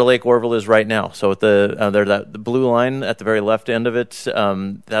represents where Lake Oroville is right now. So at the blue line at the very left end of it,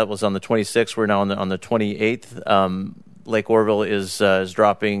 that was on the 26th. We're now on the 28th. Lake Oroville is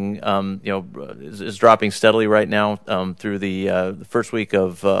dropping, is dropping steadily right now through the first week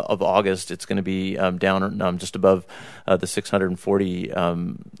of August. It's going to be down just above the 640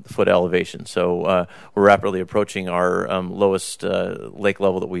 foot elevation. So we're rapidly approaching our lowest lake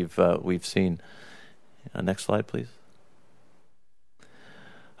level that we've seen. Next slide, please.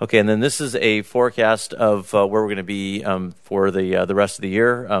 Okay, and then this is a forecast of where we're going to be for the rest of the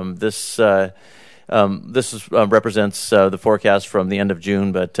year. This represents the forecast from the end of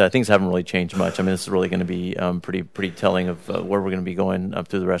June, but things haven't really changed much. I mean, this is really going to be pretty telling of where we're going to be going up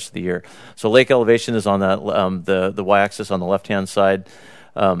through the rest of the year. So lake elevation is on that the y-axis on the left-hand side,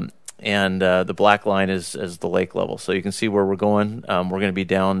 and the black line is the lake level. So you can see where we're going. We're going to be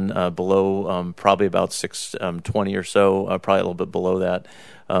down below probably about 620 or so, probably a little bit below that.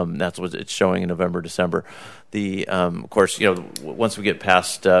 That's what it's showing in November, December. Of course, once we get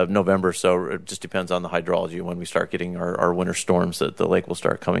past November, so it just depends on the hydrology. When we start getting our winter storms, that the lake will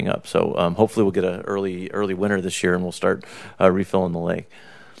start coming up. So hopefully we'll get an early winter this year, and we'll start refilling the lake.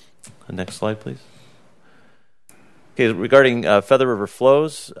 Next slide, please. Okay, regarding Feather River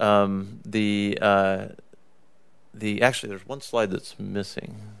flows, actually there's one slide that's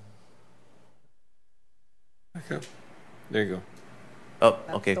missing. Okay, there you go. Oh,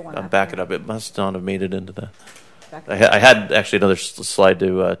 okay. Back it up. It must not have made it into the. I had actually another slide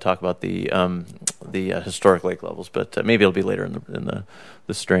to talk about the historic lake levels, but maybe it'll be later in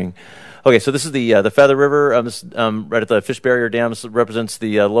the string. Okay, so this is the Feather River. This right at the Fish Barrier Dam. This represents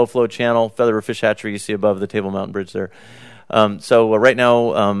the low flow channel. Feather River Fish Hatchery you see above the Table Mountain Bridge there. So right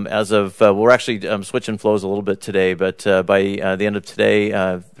now, as of we're actually switching flows a little bit today, but by the end of today,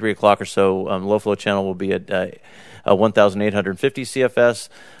 3 o'clock or so, low flow channel will be at 1,850 CFS.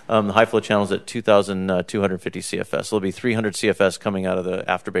 The high flow channel is at 2,250 CFS. So there'll be 300 CFS coming out of the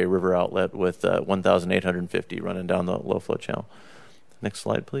Afterbay River outlet with 1,850 running down the low flow channel. Next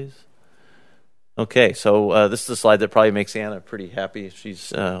slide, please. Okay, so this is a slide that probably makes Anna pretty happy. She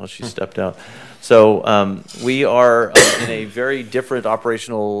stepped out. So we are in a very different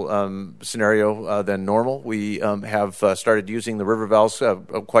operational scenario than normal. We have started using the river valves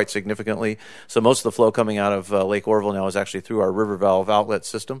quite significantly. So most of the flow coming out of Lake Oroville now is actually through our river valve outlet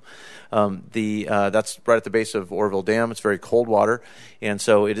system. That's right at the base of Oroville Dam. It's very cold water, and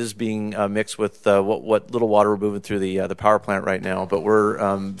so it is being mixed with what little water we're moving through the power plant right now. But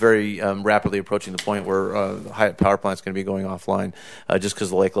we're very rapidly approaching the point where the Hyatt power plant is going to be going offline just because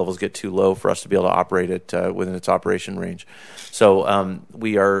the lake levels get too low for us to be able to operate it within its operation range. So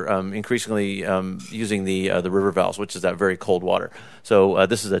we are increasingly using the river valves, which is that very cold water. So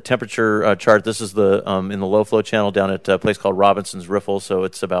this is a temperature chart. This is the in the low flow channel down at a place called Robinson's Riffle. So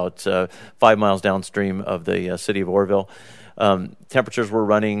it's about 5 miles downstream of the city of Oroville. Temperatures were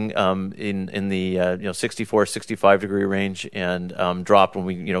running in the 64, 65 degree range, and dropped when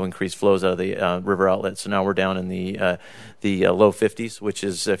we increased flows out of the river outlet. So now we're down in the low 50s, which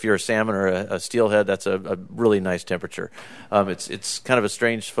is, if you're a salmon or a steelhead, that's a really nice temperature. It's kind of a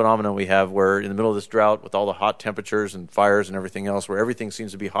strange phenomenon we have, where in the middle of this drought, with all the hot temperatures and fires and everything else, where everything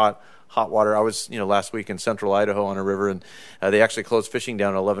seems to be hot water. I was last week in central Idaho on a river, and they actually closed fishing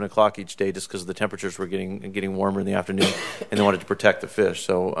down at 11 o'clock each day just because the temperatures were getting warmer in the afternoon, and they wanted to protect the fish.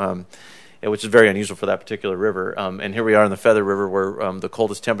 So which is very unusual for that particular river. And here we are in the Feather River, where the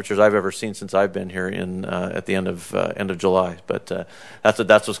coldest temperatures I've ever seen since I've been here at the end of July. But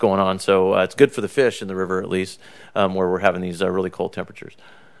that's what's going on. So it's good for the fish in the river, at least, where we're having these really cold temperatures.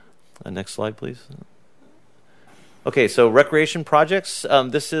 Next slide, please. Okay, so recreation projects.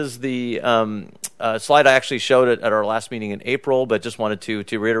 This is the slide I actually showed at our last meeting in April, but just wanted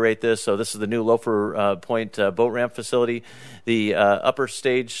to reiterate this. So this is the new Loafer Point boat ramp facility. The upper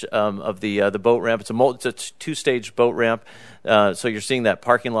stage of the boat ramp. It's a two-stage boat ramp. So you're seeing that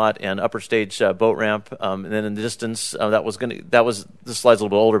parking lot and upper stage boat ramp, and then in the distance, this slide's a little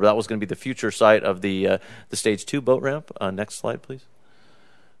bit older, but that was going to be the future site of the stage 2 boat ramp. Next slide, please.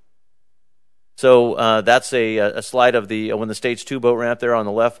 So that's a slide of when the stage 2 boat ramp there on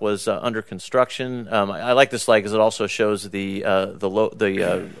the left was under construction. I like this slide because it also shows the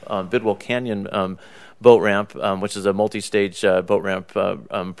Bidwell Canyon boat ramp, which is a multi-stage boat ramp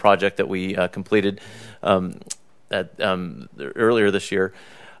project that we completed earlier this year.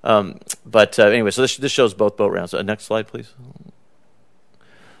 But anyway, so this shows both boat ramps. Next slide, please.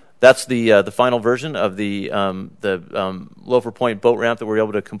 That's the final version of the Loafer Point boat ramp that we were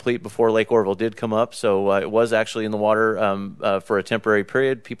able to complete before Lake Oroville did come up. So it was actually in the water for a temporary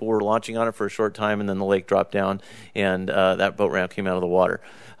period. People were launching on it for a short time, and then the lake dropped down, and that boat ramp came out of the water.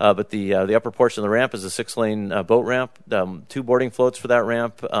 But the upper portion of the ramp is a 6-lane boat ramp, 2 boarding floats for that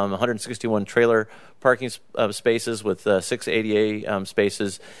ramp, 161 trailer parking spaces with 6 ADA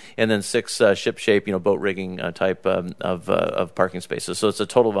spaces, and then 6 ship shape, boat rigging type of parking spaces. So it's a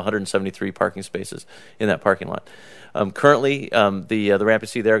total of 173 parking spaces in that parking lot. Currently, the ramp you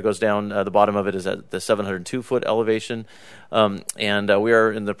see there goes down. The bottom of it is at the 702-foot elevation, and we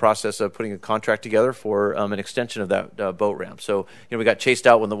are in the process of putting a contract together for an extension of that boat ramp. So, we got chased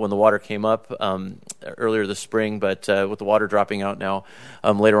out when the water came up earlier this spring, but with the water dropping out now,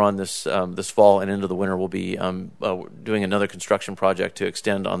 later on this fall and into the winter, we'll be doing another construction project to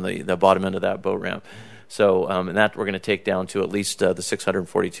extend on the bottom end of that boat ramp. So, and that we're going to take down to at least the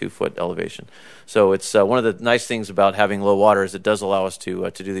 642-foot elevation. So it's one of the nice things about having low water is it does allow us to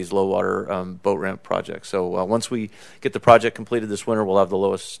do these low water boat ramp projects. So once we get the project completed this winter, we'll have the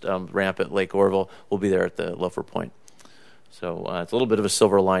lowest ramp at Lake Oroville. We'll be there at the Loafer Point. So it's a little bit of a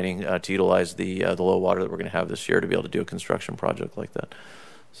silver lining to utilize the low water that we're going to have this year to be able to do a construction project like that.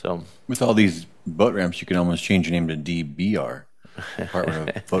 So with all these boat ramps, you can almost change your name to DBR.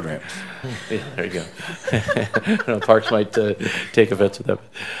 Department of Boat Ramps. Yeah, there you go. I know Parks might take offense with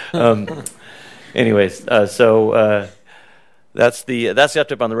that. Anyways, so that's the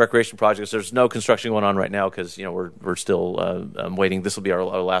update on the recreation projects. There's no construction going on right now because we're still waiting. This will be our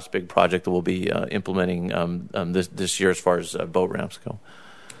last big project that we'll be implementing this year as far as boat ramps go.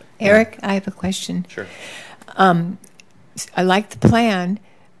 Eric, I have a question. Sure. I like the plan.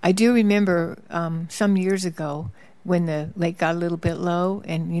 I do remember some years ago when the lake got a little bit low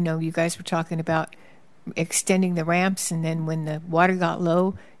and, you guys were talking about extending the ramps, and then when the water got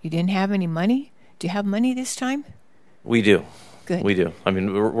low, you didn't have any money. Do you have money this time? We do. Good. We do. I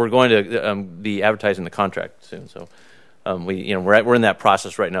mean, we're going to be advertising the contract soon, so we're in that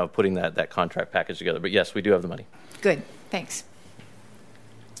process right now of putting that contract package together. But yes, we do have the money. Good. Thanks.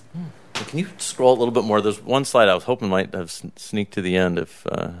 Can you scroll a little bit more? There's one slide I was hoping might have sneaked to the end. If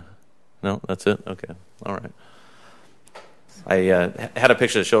no, that's it. Okay. All right. I had a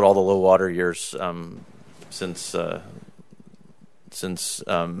picture that showed all the low water years since that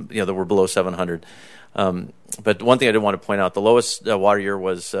were below 700. But one thing I did want to point out, the lowest water year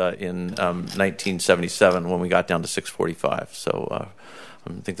was in 1977 when we got down to 645. So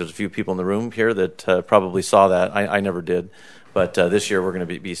I think there's a few people in the room here that probably saw that. I never did. But this year we're going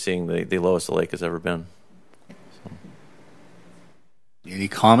to be seeing the lowest the lake has ever been. So. Any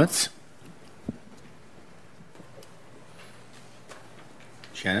comments?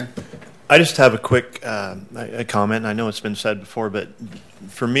 Shannon? I just have a quick a comment. I know it's been said before, but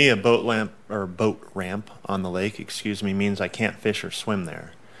for me, a boat ramp on the lake, means I can't fish or swim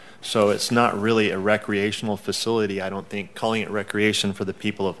there. So it's not really a recreational facility. I don't think calling it recreation for the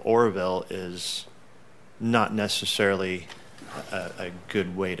people of Oroville is not necessarily a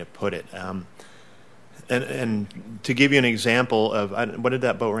good way to put it. And to give you an example of what did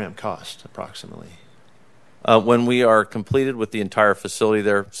that boat ramp cost approximately? When we are completed with the entire facility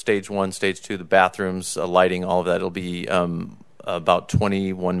there, stage 1, stage 2, the bathrooms, lighting, all of that, it'll be about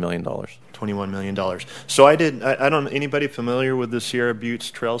 $21 million. $21 million. So I don't, anybody familiar with the Sierra Buttes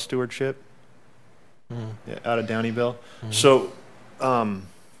Trail Stewardship? Yeah, out of Downeyville? So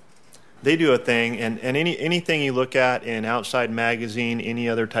they do a thing, and anything you look at in Outside Magazine, any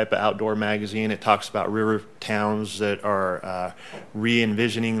other type of outdoor magazine, it talks about river towns that are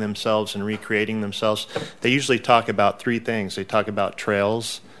re-envisioning themselves and recreating themselves. They usually talk about 3 things. They talk about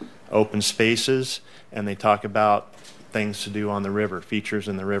trails, open spaces, and they talk about things to do on the river, features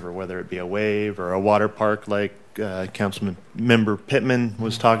in the river, whether it be a wave or a water park like Councilman Member Pittman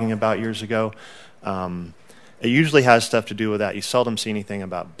was talking about years ago. It usually has stuff to do with that. You seldom see anything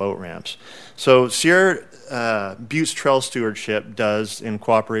about boat ramps. So Sierra Buttes Trail Stewardship does, in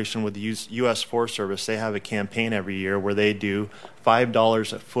cooperation with the U.S. Forest Service, they have a campaign every year where they do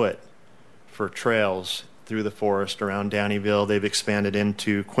 $5 a foot for trails through the forest around Downeyville. They've expanded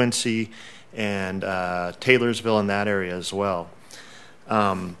into Quincy and Taylorsville in that area as well.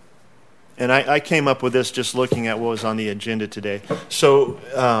 And I came up with this just looking at what was on the agenda today. So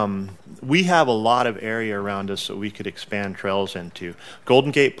we have a lot of area around us that we could expand trails into. Golden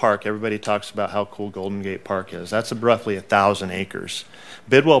Gate Park, everybody talks about how cool Golden Gate Park is. That's roughly 1,000 acres.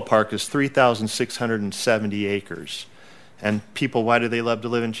 Bidwell Park is 3,670 acres. And people, why do they love to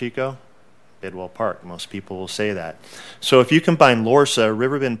live in Chico? Bidwell Park. Most people will say that. So if you combine Lorsa,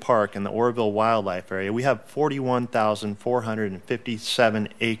 Riverbend Park, and the Oroville Wildlife Area, we have 41,457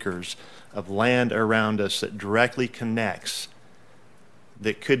 acres of land around us that directly connects,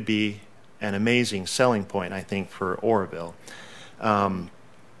 that could be an amazing selling point, I think, for Oroville. At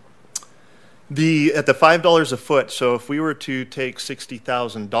the $5 a foot, so if we were to take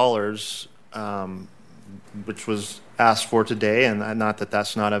 $60,000, which was asked for today, and not that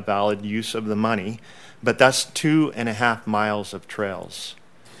that's not a valid use of the money, but that's 2.5 miles of trails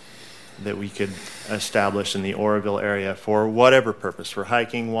that we could establish in the Oroville area for whatever purpose, for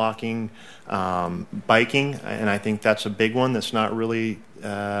hiking, walking, biking, and I think that's a big one that's not really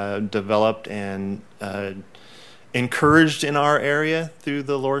developed and encouraged in our area through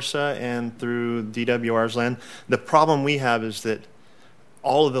the Lorsa and through DWR's land. The problem we have is that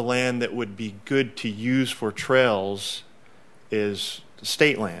all of the land that would be good to use for trails is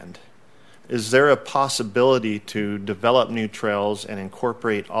state land. Is there a possibility to develop new trails and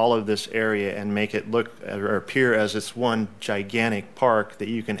incorporate all of this area and make it look or appear as it's one gigantic park that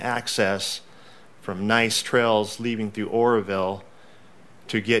you can access from nice trails leaving through Oroville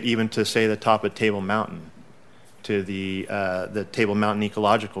to get even to, say, the top of Table Mountain, to the Table Mountain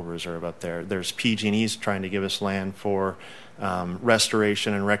Ecological Reserve up there? There's PG&E's trying to give us land for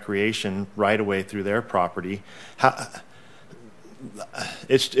restoration and recreation right away through their property.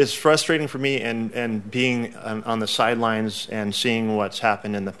 It's frustrating for me, and being on the sidelines and seeing what's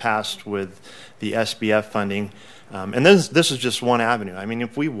happened in the past with the SBF funding. And this is just one avenue. I mean,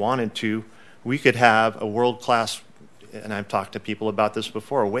 if we wanted to, we could have a world-class, and I've talked to people about this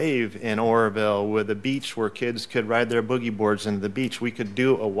before, a wave in Oroville with a beach where kids could ride their boogie boards into the beach. We could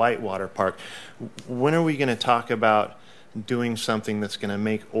do a whitewater park. When are we going to talk about doing something that's going to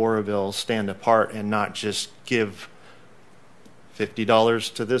make Oroville stand apart and not just give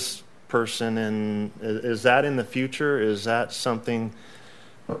 $50 to this person? And is that in the future? Is that something,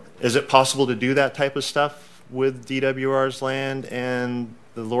 is it possible to do that type of stuff with DWR's land and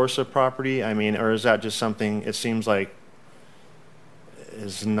the Lorsa property? I mean, or is that just something it seems like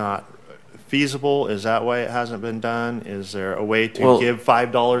is not feasible? Is that why it hasn't been done? Is there a way to give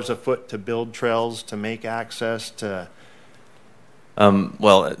 $5 a foot to build trails, to make access to?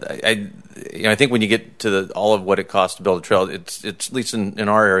 I think when you get to all of what it costs to build a trail, it's at least in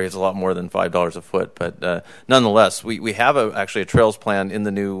our area, it's a lot more than $5 a foot. But nonetheless, we have actually a trails plan in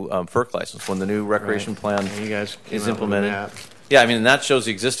the new FERC license when the new recreation plan is implemented. Yeah, I mean, that shows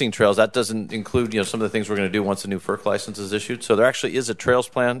the existing trails. That doesn't include, some of the things we're going to do once the new FERC license is issued. So there actually is a trails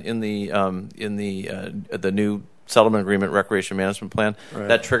plan in the new settlement agreement recreation management plan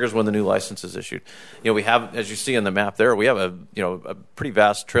that triggers when the new license is issued. We have, as you see in the map there, we have a pretty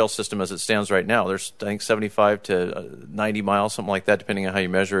vast trail system as it stands right now. There's, I think, 75 to 90 miles, something like that, depending on how you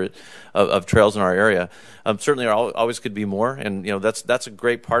measure it, of trails in our area. Certainly, there always could be more, and that's a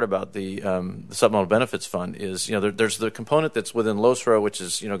great part about the Supplemental Benefits Fund is there's the component that's within LOSRA, which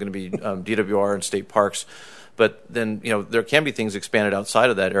is going to be DWR and state parks. But then, there can be things expanded outside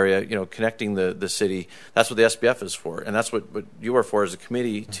of that area, connecting the city. That's what the SBF is for. And that's what you are for as a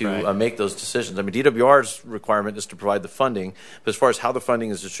committee to make those decisions. I mean, DWR's requirement is to provide the funding. But as far as how the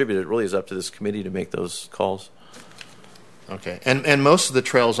funding is distributed, it really is up to this committee to make those calls. Okay. And most of the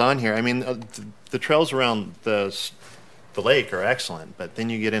trails on here, I mean, the trails around the lake are excellent. But then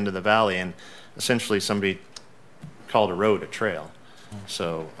you get into the valley, and essentially somebody called a road a trail.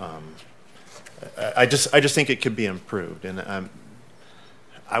 So I just think it could be improved, and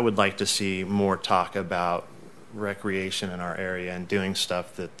I would like to see more talk about recreation in our area and doing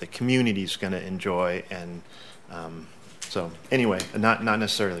stuff that the community's going to enjoy. And so anyway, not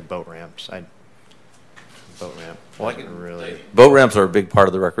necessarily boat ramps. Boat ramp. Boat ramps are a big part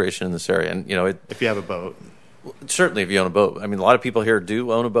of the recreation in this area, and if you have a boat. Certainly, if you own a boat. I mean, a lot of people here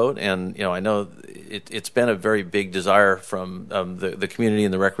do own a boat, and I know it's been a very big desire from the community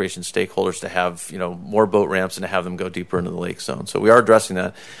and the recreation stakeholders to have more boat ramps and to have them go deeper into the lake zone. So we are addressing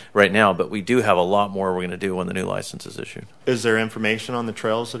that right now, but we do have a lot more we're going to do when the new license is issued. Is there information on the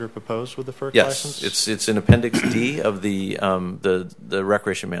trails that are proposed with the FERC license? Yes, it's in Appendix D of the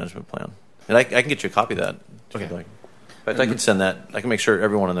recreation management plan, and I can get you a copy of that. If you'd like. In fact, I can send that. I can make sure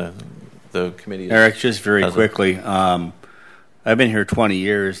everyone in the committee. Eric, just very quickly, I've been here 20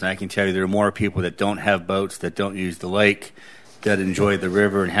 years, and I can tell you there are more people that don't have boats, that don't use the lake, that enjoy the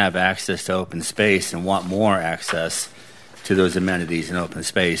river and have access to open space and want more access to those amenities in open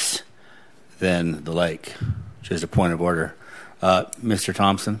space than the lake. Just a point of order. Mr.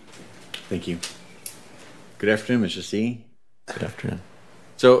 Thompson. Thank you. Good afternoon, Mr. C. Good afternoon.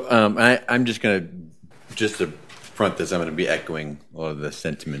 So I'm just to front this, I'm going to be echoing all of the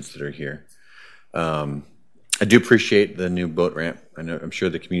sentiments that are here. I do appreciate the new boat ramp. I'm sure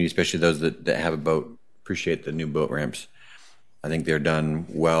the community, especially those that have a boat, appreciate the new boat ramps. I think they're done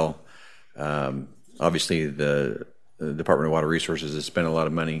well. Obviously, the Department of Water Resources has spent a lot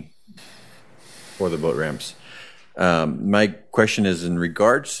of money for the boat ramps. My question is in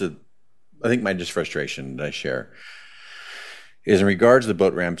regards to, I think my just frustration that I share is in regards to the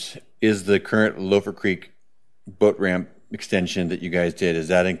boat ramps. Is the current Loafer Creek boat ramp extension that you guys did, is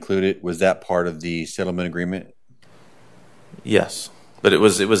that included? Was that part of the settlement agreement? Yes, but it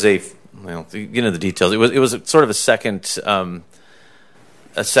was a, well, you know the details. It was sort of a second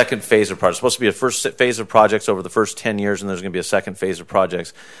phase of projects. It's supposed to be a first phase of projects over the first 10 years, and there's going to be a second phase of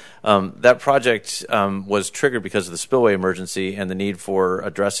projects. That project was triggered because of the spillway emergency and the need for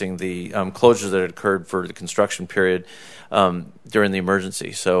addressing the closures that had occurred for the construction period during the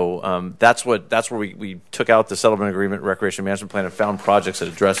emergency. So that's where we took out the settlement agreement, recreation management plan, and found projects that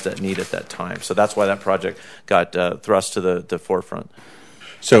addressed that need at that time. So that's why that project got thrust to the forefront.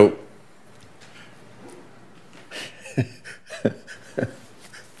 So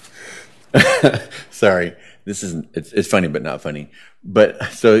sorry, this isn't, it's funny but not funny. But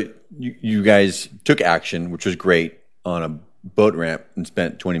so you guys took action, which was great, on a boat ramp and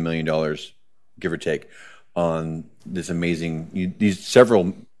spent $20 million, give or take, on this amazing, these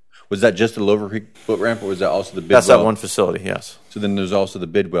several, was that just the Loafer Creek boat ramp, or was that also the Bidwell? That's that one facility, yes. So then there's also the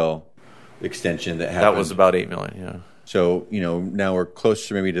Bidwell extension that happened. That was about $8 million, yeah. So, now we're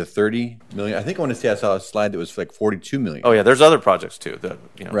closer maybe to $30 million. I think I want to say I saw a slide that was like $42 million. Oh, yeah, there's other projects too. That,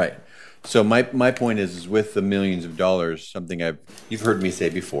 Right. So my point is with the millions of dollars, something you've heard me say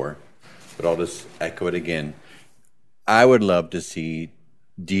before, but I'll just echo it again. I would love to see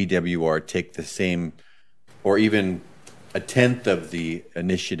DWR take the same, or even a tenth of the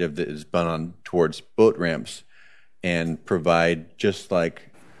initiative that is done on towards boat ramps, and provide, just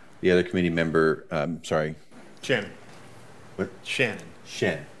like the other committee member, Shannon. What? Shannon.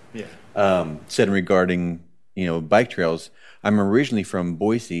 Yeah. Said regarding, bike trails. I'm originally from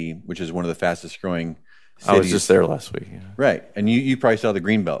Boise, which is one of the fastest growing cities. I was just there last week. Yeah. Right. And you probably saw the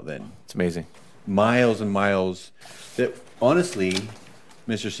Greenbelt then. It's amazing. Miles and miles. That honestly,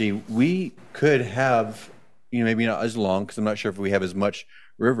 Mr. C, we could have, maybe not as long, because I'm not sure if we have as much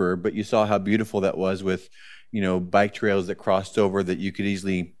river, but you saw how beautiful that was with, bike trails that crossed over that you could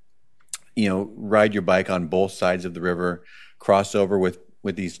easily, ride your bike on both sides of the river, cross over with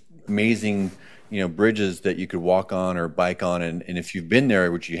these amazing bridges that you could walk on or bike on. And if you've been there,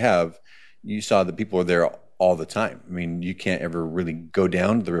 which you have, you saw that people are there all the time. I mean, you can't ever really go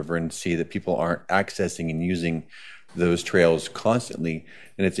down to the river and see that people aren't accessing and using those trails constantly.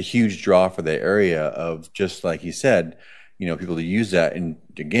 And it's a huge draw for the area of, just like you said, people to use that. And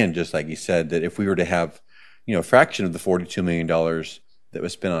again, just like you said, that if we were to have, a fraction of the $42 million that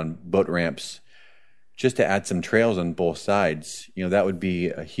was spent on boat ramps, just to add some trails on both sides, that would be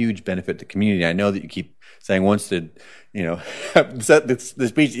a huge benefit to the community. I know that you keep saying once the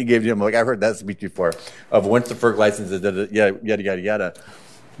speech you gave to him, I've heard that speech before, of once the FERC license is, yada.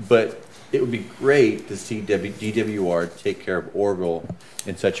 But it would be great to see DWR take care of Orville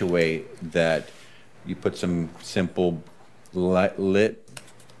in such a way that you put some simple lit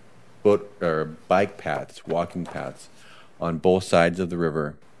boat or bike paths, walking paths on both sides of the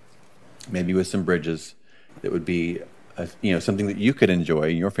river, maybe with some bridges, that would be something that you could enjoy,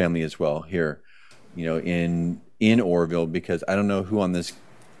 your family as well, here, in Orville, because I don't know who on this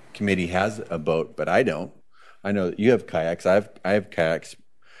committee has a boat, but I don't. I know that you have kayaks. I have kayaks,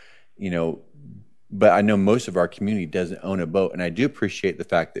 but I know most of our community doesn't own a boat, and I do appreciate the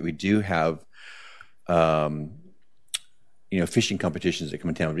fact that we do have fishing competitions that come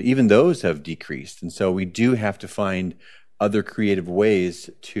in town, but even those have decreased, and so we do have to find other creative ways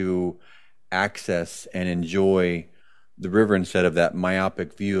to access and enjoy the river instead of that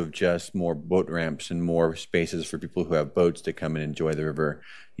myopic view of just more boat ramps and more spaces for people who have boats to come and enjoy the river.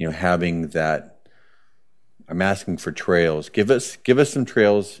 Having that, I'm asking for trails. Give us some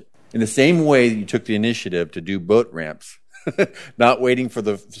trails in the same way that you took the initiative to do boat ramps, not waiting for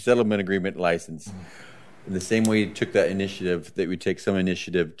the settlement agreement license. In the same way you took that initiative, that we take some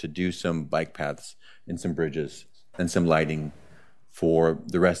initiative to do some bike paths and some bridges and some lighting for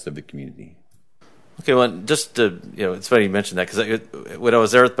the rest of the community. Okay, well, just to, it's funny you mentioned that, because when I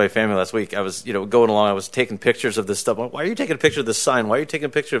was there with my family last week, I was, going along, I was taking pictures of this stuff. Why are you taking a picture of this sign? Why are you taking a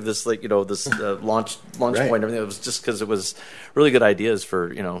picture of this, this launch right. point? Everything. It was just because it was really good ideas for,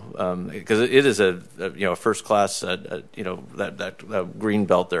 because it is a first class, that green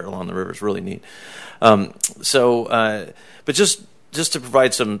belt there along the river is really neat. But just just to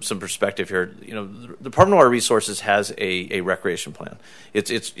provide some perspective here, the Department of Water Resources has a recreation plan.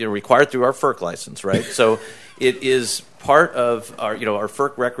 It's required through our FERC license, right? So it is part of our our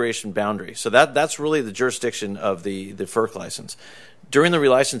FERC recreation boundary. So that's really the jurisdiction of the FERC license. During the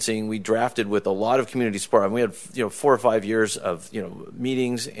relicensing, we drafted with a lot of community support. I mean, we had 4 or 5 years of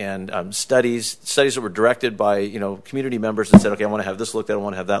meetings and studies that were directed by community members that said, okay, I want to have this looked at, I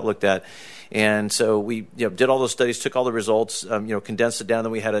want to have that looked at, and so we did all those studies, took all the results, condensed it down.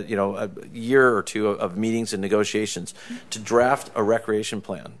 Then we had a year or two of meetings and negotiations to draft a recreation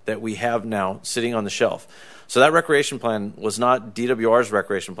plan that we have now sitting on the shelf. So that recreation plan was not DWR's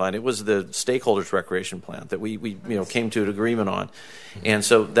recreation plan. It was the stakeholders' recreation plan that we came to an agreement on. And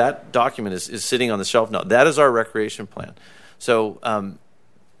so that document is sitting on the shelf now. That is our recreation plan. So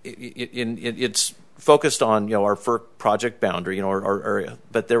it's focused on our FERC project boundary, our area.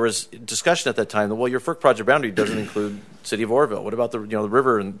 But there was discussion at that time that, well, your FERC project boundary doesn't include City of Oroville. What about the the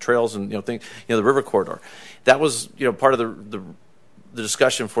river and trails and the river corridor? That was part of the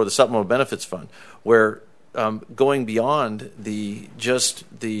discussion for the Supplemental Benefits Fund, where going beyond the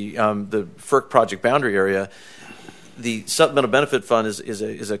FERC project boundary area, the Supplemental Benefit Fund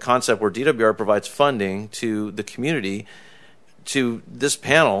is a concept where DWR provides funding to the community, to this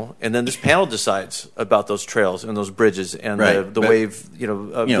panel, and then this panel decides about those trails and those bridges and the wave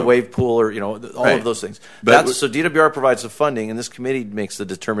the wave pool or all of those things. So DWR provides the funding, and this committee makes the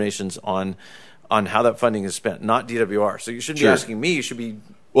determinations on how that funding is spent, not DWR. So you shouldn't be asking me. You should be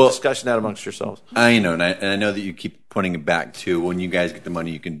discussing that amongst yourselves. I know, and I know that you keep pointing it back to when you guys get the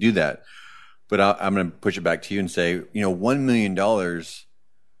money, you can do that. But I'm going to push it back to you and say, $1 million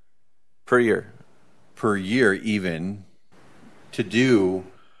per year, even to do,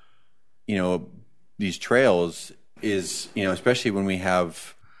 these trails is, especially when we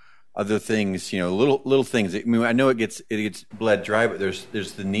have other things, little things. I mean, I know it gets bled dry, but there's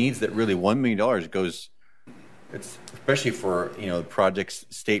the needs that really $1 million goes. It's especially for projects,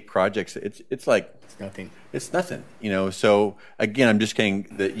 state projects. It's like nothing. It's nothing. So again, I'm just saying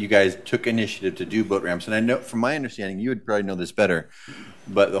that you guys took initiative to do boat ramps, and I know from my understanding, you would probably know this better,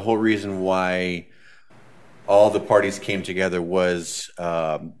 but the whole reason why all the parties came together was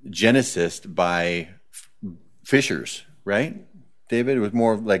genesis by fishers, right? David, it was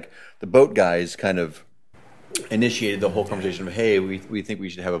more like the boat guys kind of initiated the whole conversation of, hey, we think we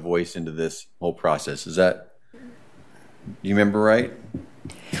should have a voice into this whole process. Is that? Do you remember right?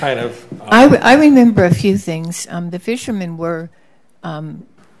 Kind of. I remember a few things. The fishermen were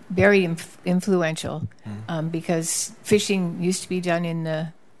very influential because fishing used to be done in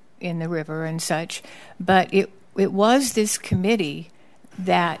the river and such. But it was this committee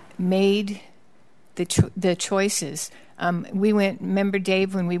that made the choices. We went. Remember,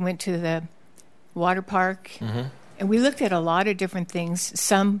 Dave, when we went to the water park, and we looked at a lot of different things.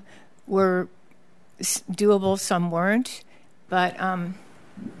 Some were doable, some weren't, but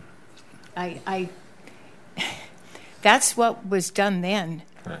I that's what was done then,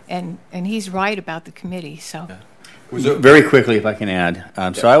 and he's right about the committee. So, very quickly, if I can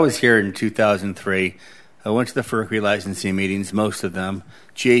add, so I was here in 2003. I went to the FERC relicensing meetings, most of them,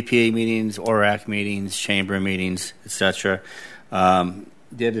 GAPA meetings, ORAC meetings, chamber meetings, etc.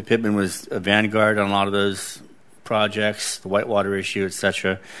 David Pittman was a vanguard on a lot of those projects, the Whitewater issue,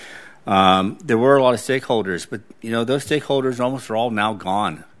 etc. There were a lot of stakeholders, but those stakeholders almost are all now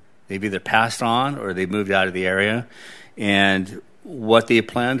gone. They've either passed on or they moved out of the area, and what they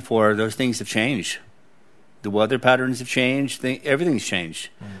planned for, those things have changed. The weather patterns have changed. Everything's changed.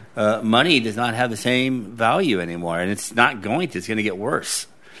 Money does not have the same value anymore, and it's not going to. It's going to get worse.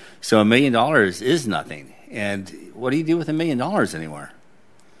 So $1 million is nothing. And what do you do with $1 million anymore?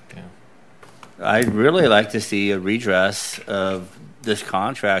 Yeah. I'd really like to see a redress of this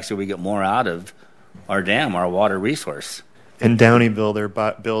contract so we get more out of our dam, our water resource. In Downeyville, they're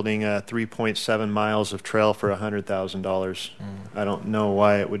building 3.7 miles of trail for $100,000. I don't know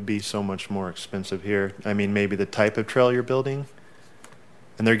why it would be so much more expensive here. I mean, maybe the type of trail you're building.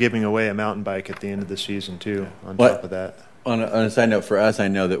 And they're giving away a mountain bike at the end of the season, too, on top of that. On a side note, for us, I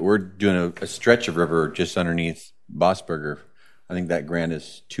know that we're doing a stretch of river just underneath Bossburger. I think that grant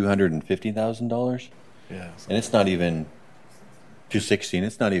is $250,000. Yeah. And it's not even 216.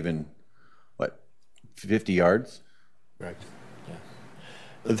 It's not even, 50 yards? Right. Yeah.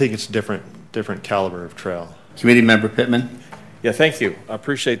 I think it's different caliber of trail. Committee Member Pittman? Yeah, thank you. I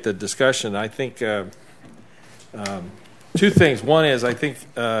appreciate the discussion. I think two things. One is I think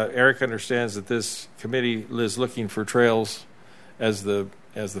Eric understands that this committee is looking for trails as the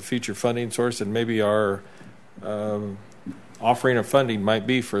future funding source, and maybe our offering of funding might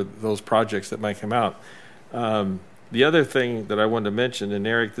be for those projects that might come out. The other thing that I wanted to mention, and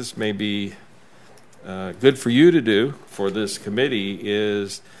Eric, this may be good for you to do for this committee,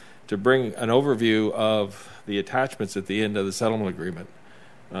 is to bring an overview of the attachments at the end of the settlement agreement.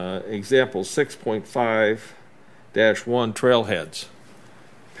 Example 6.5-1 trailheads,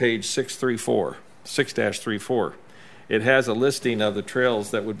 page 6-34. It has a listing of the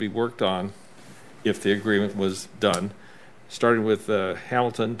trails that would be worked on if the agreement was done, starting with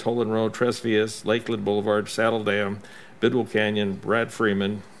Hamilton, Toland Road, Tres Villas, Lakeland Boulevard, Saddle Dam, Bidwell Canyon, Brad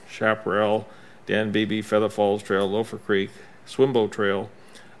Freeman, Chaparral, Dan Beebe, Feather Falls Trail, Loafer Creek, Swimbo Trail,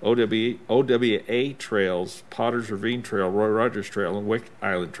 OWA Trails, Potter's Ravine Trail, Roy Rogers Trail, and Wick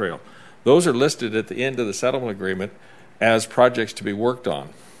Island Trail. Those are listed at the end of the settlement agreement as projects to be worked on.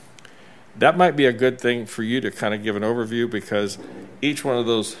 That might be a good thing for you to kind of give an overview, because each one of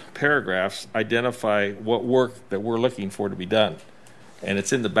those paragraphs identify what work that we're looking for to be done. And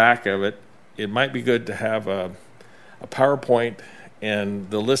it's in the back of it. It might be good to have a PowerPoint and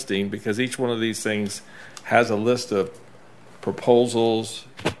the listing, because each one of these things has a list of proposals,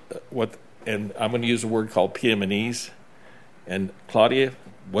 and I'm going to use a word called PM&Es. And Claudia,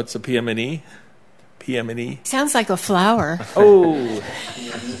 what's a PM&E? PM&E? Sounds like a flower. Oh,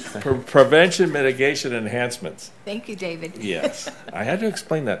 prevention, mitigation, enhancements. Thank you, David. Yes. I had to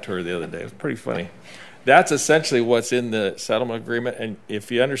explain that to her the other day. It was pretty funny. That's essentially what's in the settlement agreement. And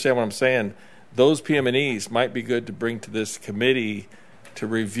if you understand what I'm saying, those PM&Es might be good to bring to this committee to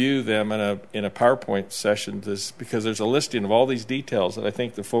review them in a PowerPoint session, because there's a listing of all these details that I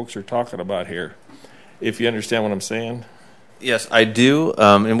think the folks are talking about here. If you understand what I'm saying. Yes, I do,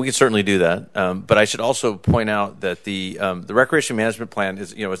 and we can certainly do that. But I should also point out that the recreation management plan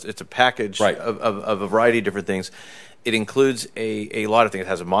is, it's a package of a variety of different things. It includes a lot of things. It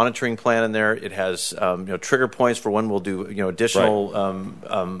has a monitoring plan in there. It has trigger points for when we'll do additional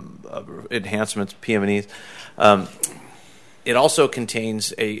enhancements, PM&Es. It also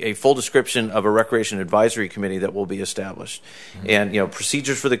contains a full description of a recreation advisory committee that will be established, and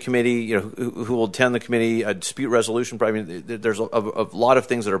procedures for the committee, who will attend the committee, a dispute resolution. There's a lot of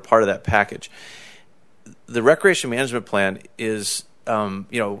things that are part of that package. The recreation management plan is,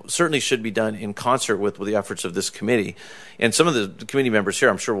 certainly should be done in concert with the efforts of this committee, and some of the committee members here,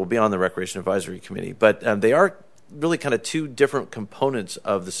 I'm sure, will be on the recreation advisory committee, but they are really kind of two different components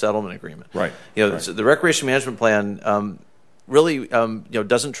of the settlement agreement. Right. So the recreation management plan really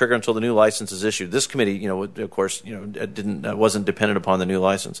doesn't trigger until the new license is issued. This committee, of course, wasn't dependent upon the new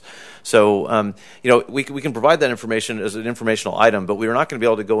license. So we can provide that information as an informational item, but we're not going to be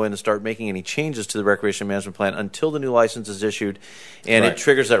able to go in and start making any changes to the recreation management plan until the new license is issued, and it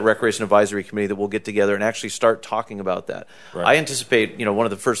triggers that recreation advisory committee that will get together and actually start talking about that. Right. I anticipate one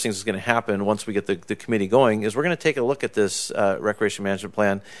of the first things that's going to happen once we get the committee going is we're going to take a look at this recreation management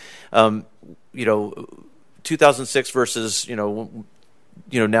plan. 2006 versus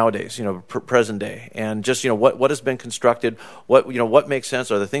nowadays, present day, and just what has been constructed, what makes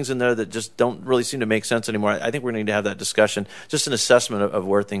sense. Are there things in there that just don't really seem to make sense anymore? I think we're going to need to have that discussion, just an assessment of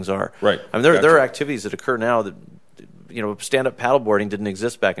where things are. Right. I mean, there are activities that occur now that stand-up paddleboarding didn't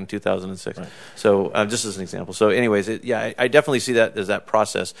exist back in 2006. Right. So just as an example. So anyways, I definitely see that as that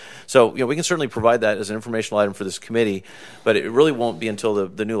process. So we can certainly provide that as an informational item for this committee, but it really won't be until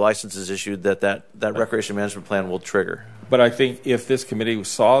the new license is issued that recreation management plan will trigger. But I think if this committee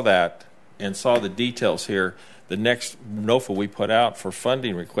saw that and saw the details here, the next NOFA we put out for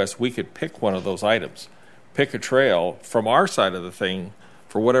funding requests, we could pick one of those items, pick a trail from our side of the thing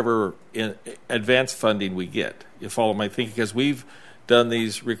for whatever advanced funding we get. You follow my thinking? Because we've done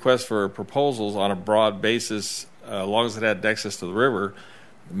these requests for proposals on a broad basis, as long as it had access to the river.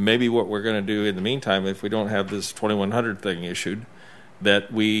 Maybe what we're going to do in the meantime, if we don't have this 2100 thing issued,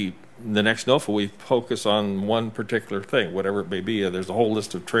 that the next NOFA, we focus on one particular thing, whatever it may be. There's a whole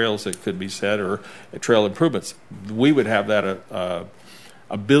list of trails that could be set or trail improvements. We would have that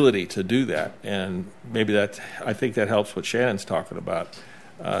ability to do that, and maybe I think that helps what Shannon's talking about.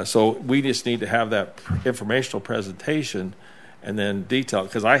 So we just need to have that informational presentation and then detail,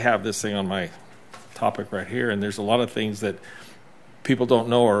 because I have this thing on my topic right here, and there's a lot of things that people don't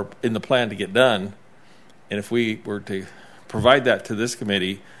know are in the plan to get done. And if we were to provide that to this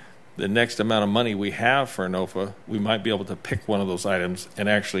committee, the next amount of money we have for NOFA, we might be able to pick one of those items and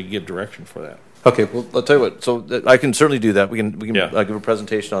actually give direction for that. Okay, well, I'll tell you what. So I can certainly do that. We can give a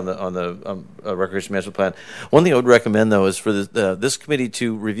presentation on the recreation management plan. One thing I would recommend, though, is for this committee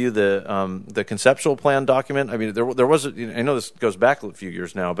to review the conceptual plan document. I mean, there was I know this goes back a few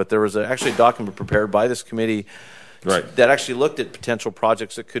years now, but there was actually a document prepared by this committee Right. that actually looked at potential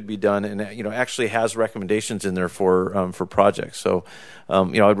projects that could be done, and actually has recommendations in there for projects. So,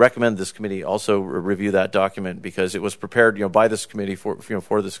 I'd recommend this committee also review that document because it was prepared, by this committee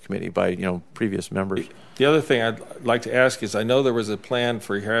for this committee by previous members. The other thing I'd like to ask is, I know there was a plan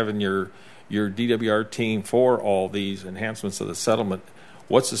for having your DWR team for all these enhancements of the settlement.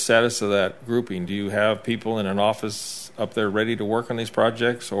 What's the status of that grouping? Do you have people in an office up there ready to work on these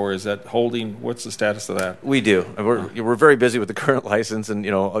projects, or is that holding? What's the status of that? We do. We're very busy with the current license, and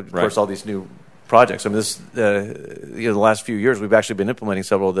of course all these new projects. I mean, this the last few years we've actually been implementing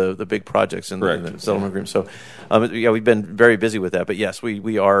several of the big projects in the settlement agreement. So, we've been very busy with that. But yes,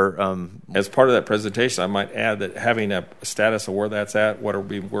 we are. As part of that presentation, I might add that having a status of where that's at, what are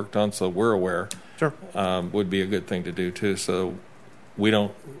being worked on, so we're aware. Sure. Would be a good thing to do too. So we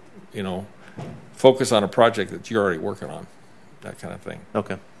don't, focus on a project that you're already working on, that kind of thing.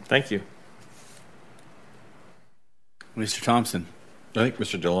 Okay. Thank you. Mr. Thompson. I think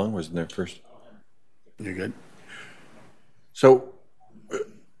Mr. DeLong was in there first. You're good. So,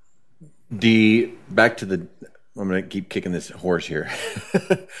 back to the. I'm going to keep kicking this horse here.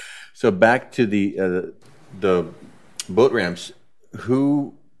 So back to the boat ramps.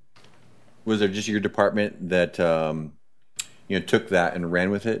 Who was there? Just your department that took that and ran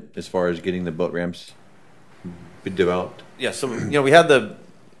with it as far as getting the boat ramps developed? Yeah. So we had of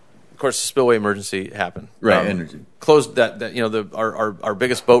course, the spillway emergency happened. Right. Closed our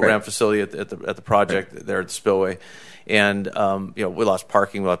biggest boat ramp facility at the project there at the spillway, and we lost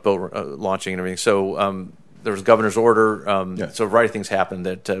parking, we lost boat launching and everything. So there was a governor's order. So a variety of things happened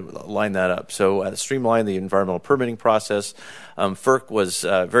that lined that up. So to streamline the environmental permitting process, FERC was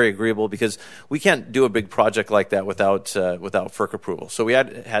very agreeable because we can't do a big project like that without FERC approval. So we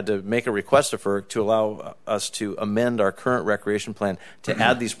had to make a request to FERC to allow us to amend our current recreation plan to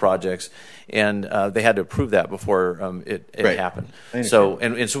add these projects, and they had to approve that before it happened. So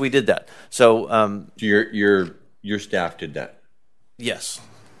and so we did that. So your staff did that. Yes.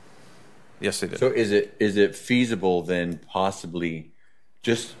 Yes, they did. So is it feasible then, possibly,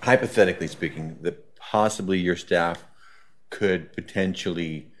 just hypothetically speaking, that possibly your staff could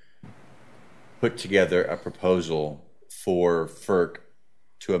potentially put together a proposal for FERC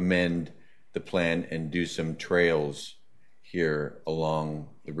to amend the plan and do some trails here along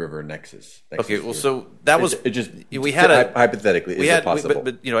the river nexus? Okay, well, so that was we had hypothetically. Is it possible?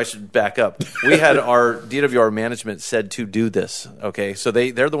 But I should back up. We had our DWR management said to do this. Okay, so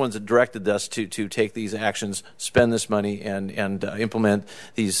they're the ones that directed us to take these actions, spend this money, and implement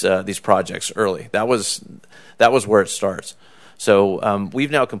these projects early. That was where it starts. So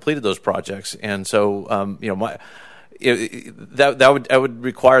we've now completed those projects, and so I would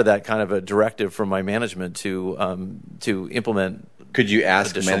require that kind of a directive from my management to implement. Could you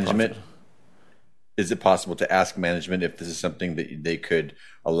ask management? Is it possible to ask management if this is something that they could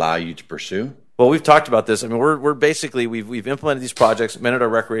allow you to pursue? Well, we've talked about this. I mean, we're basically we've implemented these projects, amended our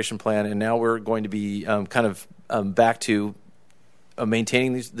recreation plan, and now we're going to be back to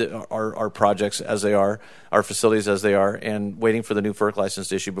maintaining our projects as they are, our facilities as they are, and waiting for the new FERC license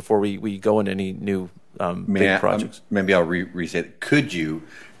to issue before we go into any new big projects. Maybe I'll re-say it.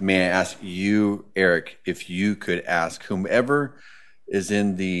 May I ask you, Eric, if you could ask whomever is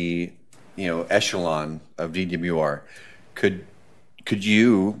in the echelon of DWR, could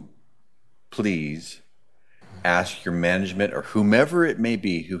you please ask your management or whomever it may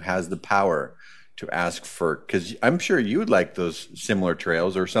be who has the power to ask FERC, because I'm sure you would like those similar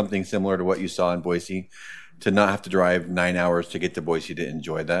trails or something similar to what you saw in Boise, to not have to drive 9 hours to get to Boise to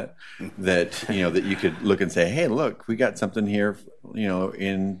enjoy that. That you could look and say, hey, look, we got something here,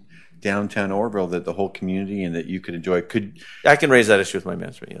 in downtown Oroville that the whole community and that you could enjoy. I can raise that issue with my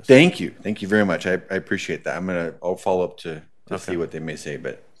management? Yes. Thank you very much. I appreciate that. I'll follow up to see what they may say,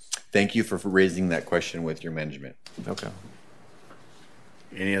 but thank you for raising that question with your management. Okay.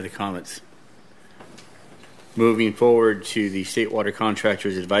 Any other comments? Moving forward to the State Water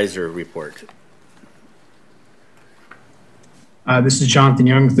Contractors Advisor Report. This is Jonathan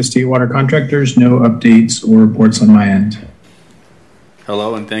Young with the State Water Contractors. No updates or reports on my end.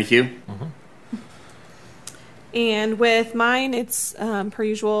 Hello and thank you. Mm-hmm. And with mine, it's per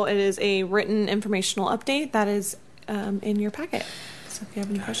usual, it is a written informational update that is in your packet. So if you have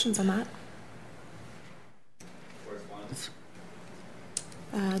any questions on that.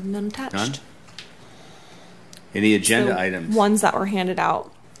 None attached. None? Any agenda items? Ones that were handed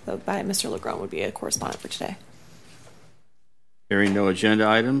out by Mr. Legrone would be a correspondent for today. Hearing no agenda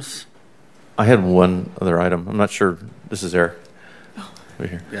items. I had one other item. I'm not sure. This is Eric. Right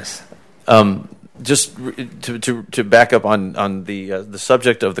here. Yes. Just to back up on the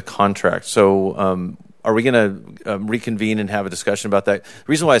subject of the contract. So are we going to reconvene and have a discussion about that? The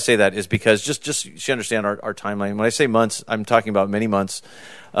reason why I say that is because just so you understand our timeline. When I say months, I'm talking about many months.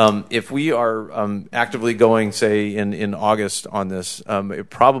 If we are actively going, say, in August on this, it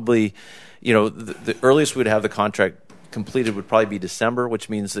probably, the earliest we'd have the contract completed would probably be December, which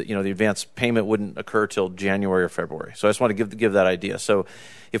means that the advance payment wouldn't occur till January or February. So I just want to give that idea. So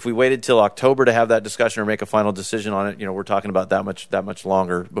if we waited till October to have that discussion or make a final decision on it, we're talking about that much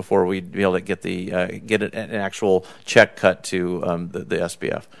longer before we'd be able to get an actual check cut to the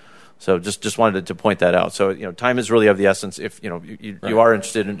SBF. So just wanted to point that out. So time is really of the essence. If you are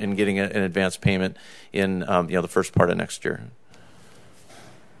interested in getting an advance payment in the first part of next year.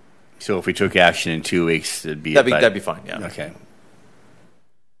 So if we took action in 2 weeks, that'd be fine. Yeah. Okay.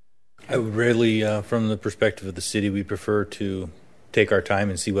 I would really, from the perspective of the city, we prefer to take our time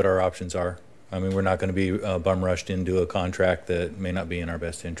and see what our options are. I mean, we're not going to be bum rushed into a contract that may not be in our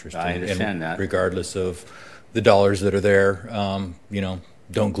best interest. I understand that. Regardless of the dollars that are there,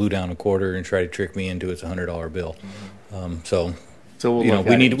 don't glue down a quarter and try to trick me into it's $100 bill. So we'll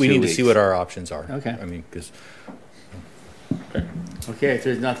we need to see what our options are. Okay. I mean, because. Okay, if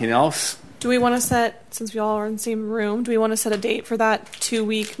there's nothing else. Do we want to set, since we all are in the same room, do we want to set a date for that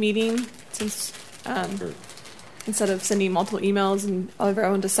 2-week meeting? Since instead of sending multiple emails and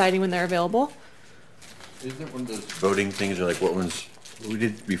everyone deciding when they're available. Isn't it one of those voting things, or like what we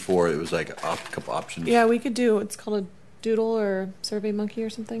did before? It was like a couple options. Yeah, we could do. It's called a Doodle or Survey Monkey or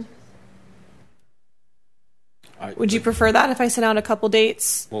something. Would you prefer that if I sent out a couple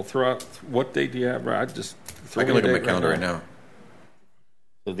dates? Well, throughout, what date do you have? I can look at my calendar right now.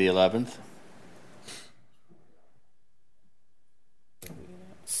 So the 11th.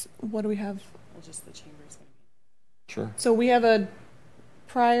 What do we have? Just the chambers. Sure. So we have a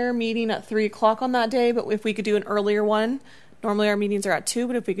prior meeting at 3:00 on that day, but if we could do an earlier one, normally our meetings are at 2:00,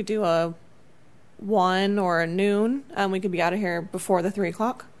 but if we could do a 1 or a noon, we could be out of here before the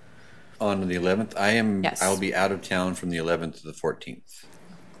 3:00. On the 11th, Yes. I'll be out of town from the 11th to the 14th.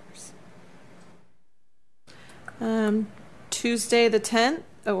 Tuesday the 10th.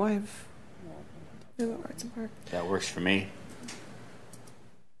 Oh, I have Arts Park. That works for me.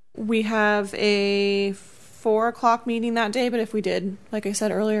 We have a 4:00 meeting that day, but if we did, like I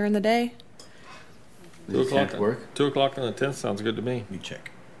said earlier in the day. 2 o'clock work. 2 o'clock on the 10th sounds good to me. Let me check.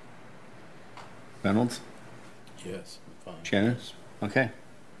 Reynolds? Yes, fine. Shannon? Okay.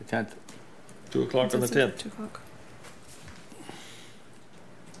 The 10th. 2 o'clock on the 10th. 2:00.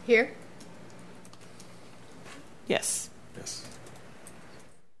 Here? Yes. Yes.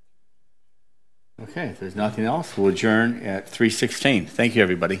 Okay, if there's nothing else, we'll adjourn at 3:16. Thank you,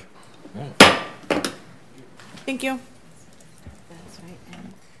 everybody. Thank you.